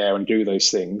be there and do those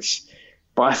things.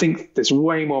 But I think there's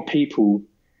way more people,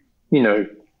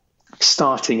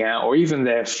 starting out, or even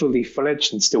they're fully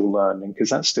fledged and still learning, because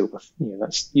that's still,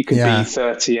 you can be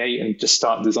 38 and just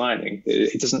start designing.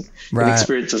 It doesn't, the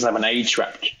experience doesn't have an age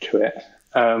wrapped to it.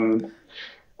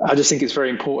 I just think it's very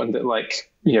important that, like,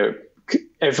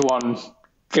 everyone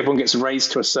gets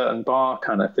raised to a certain bar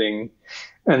kind of thing,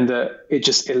 and that it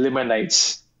just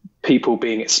eliminates people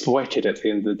being exploited at the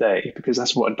end of the day, because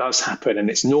that's what does happen,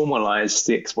 and it's normalized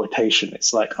the exploitation.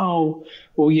 It's like, oh,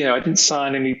 well, I didn't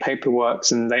sign any paperwork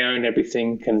and they own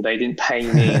everything and they didn't pay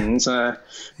me. And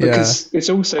because it's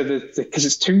also because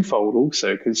it's twofold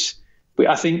also, because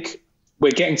I think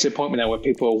we're getting to a point now where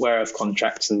people are aware of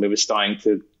contracts and we're starting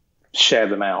to share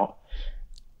them out.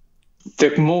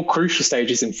 The more crucial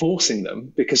stage is enforcing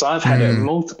them, because I've had it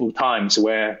multiple times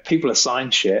where people have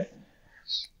signed shit,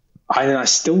 and I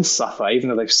still suffer, even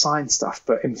though they've signed stuff,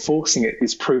 but enforcing it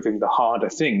is proving the harder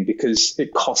thing, because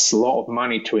it costs a lot of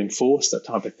money to enforce that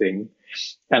type of thing.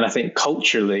 And I think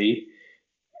culturally,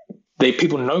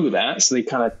 people know that, so they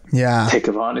kind of take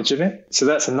advantage of it. So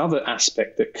that's another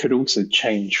aspect that could also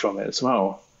change from it as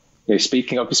well. I've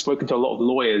spoken to a lot of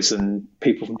lawyers and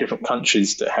people from different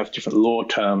countries that have different law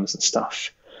terms and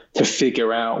stuff to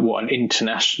figure out what an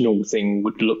international thing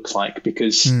would look like.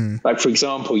 Because, like, for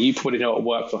example, you probably know what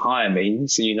work for hire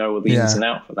means, and you know all the ins and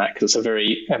outs of that, because it's a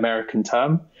very American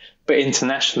term. But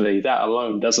internationally, that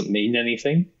alone doesn't mean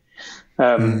anything,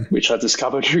 which I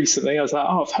discovered recently. I was like,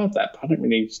 oh, I've heard that, but I don't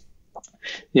really,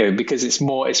 because it's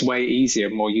way easier,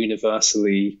 more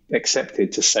universally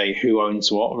accepted to say who owns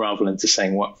what rather than to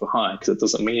saying work for hire, because it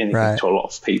doesn't mean anything to a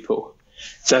lot of people.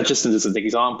 So just as an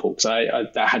example, because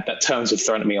that terms have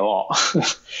thrown at me a lot.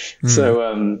 So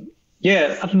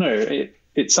I don't know.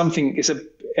 It's something.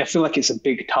 I feel like it's a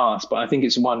big task, but I think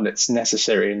it's one that's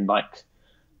necessary. And like,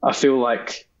 I feel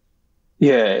like,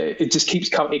 it just keeps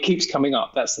coming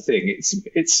up. That's the thing.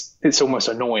 It's almost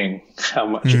annoying how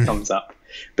much it comes up,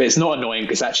 but it's not annoying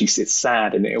because actually it's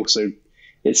sad, and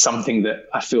it's something that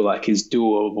I feel like is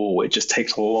doable. It just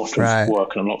takes a lot of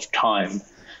work and a lot of time.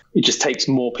 It just takes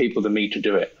more people than me to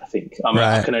do it, I think.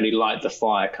 I can only light the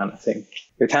fire kind of thing.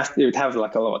 It would have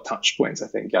like a lot of touch points, I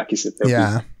think. Like you said,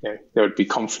 there would be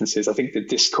conferences. I think the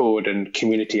Discord and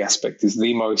community aspect is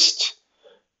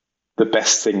the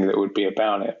best thing that would be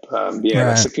about it.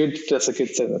 That's a good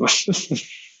sentiment.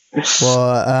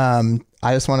 Well,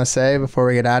 I just want to say before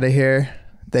we get out of here,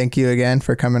 thank you again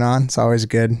for coming on. It's always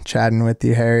good chatting with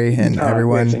you, Harry, and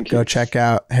everyone go check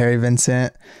out Harry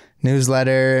Vincent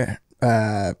newsletter.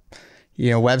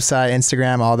 website,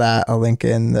 Instagram, all that. I'll link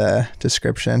in the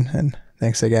description. And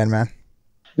thanks again, man.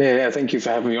 Yeah, thank you for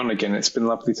having me on again. It's been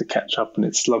lovely to catch up, and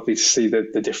it's lovely to see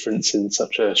the difference in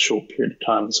such a short period of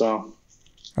time as well.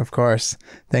 Of course.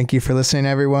 Thank you for listening,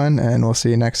 everyone, and we'll see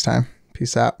you next time.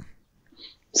 Peace out.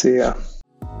 See ya.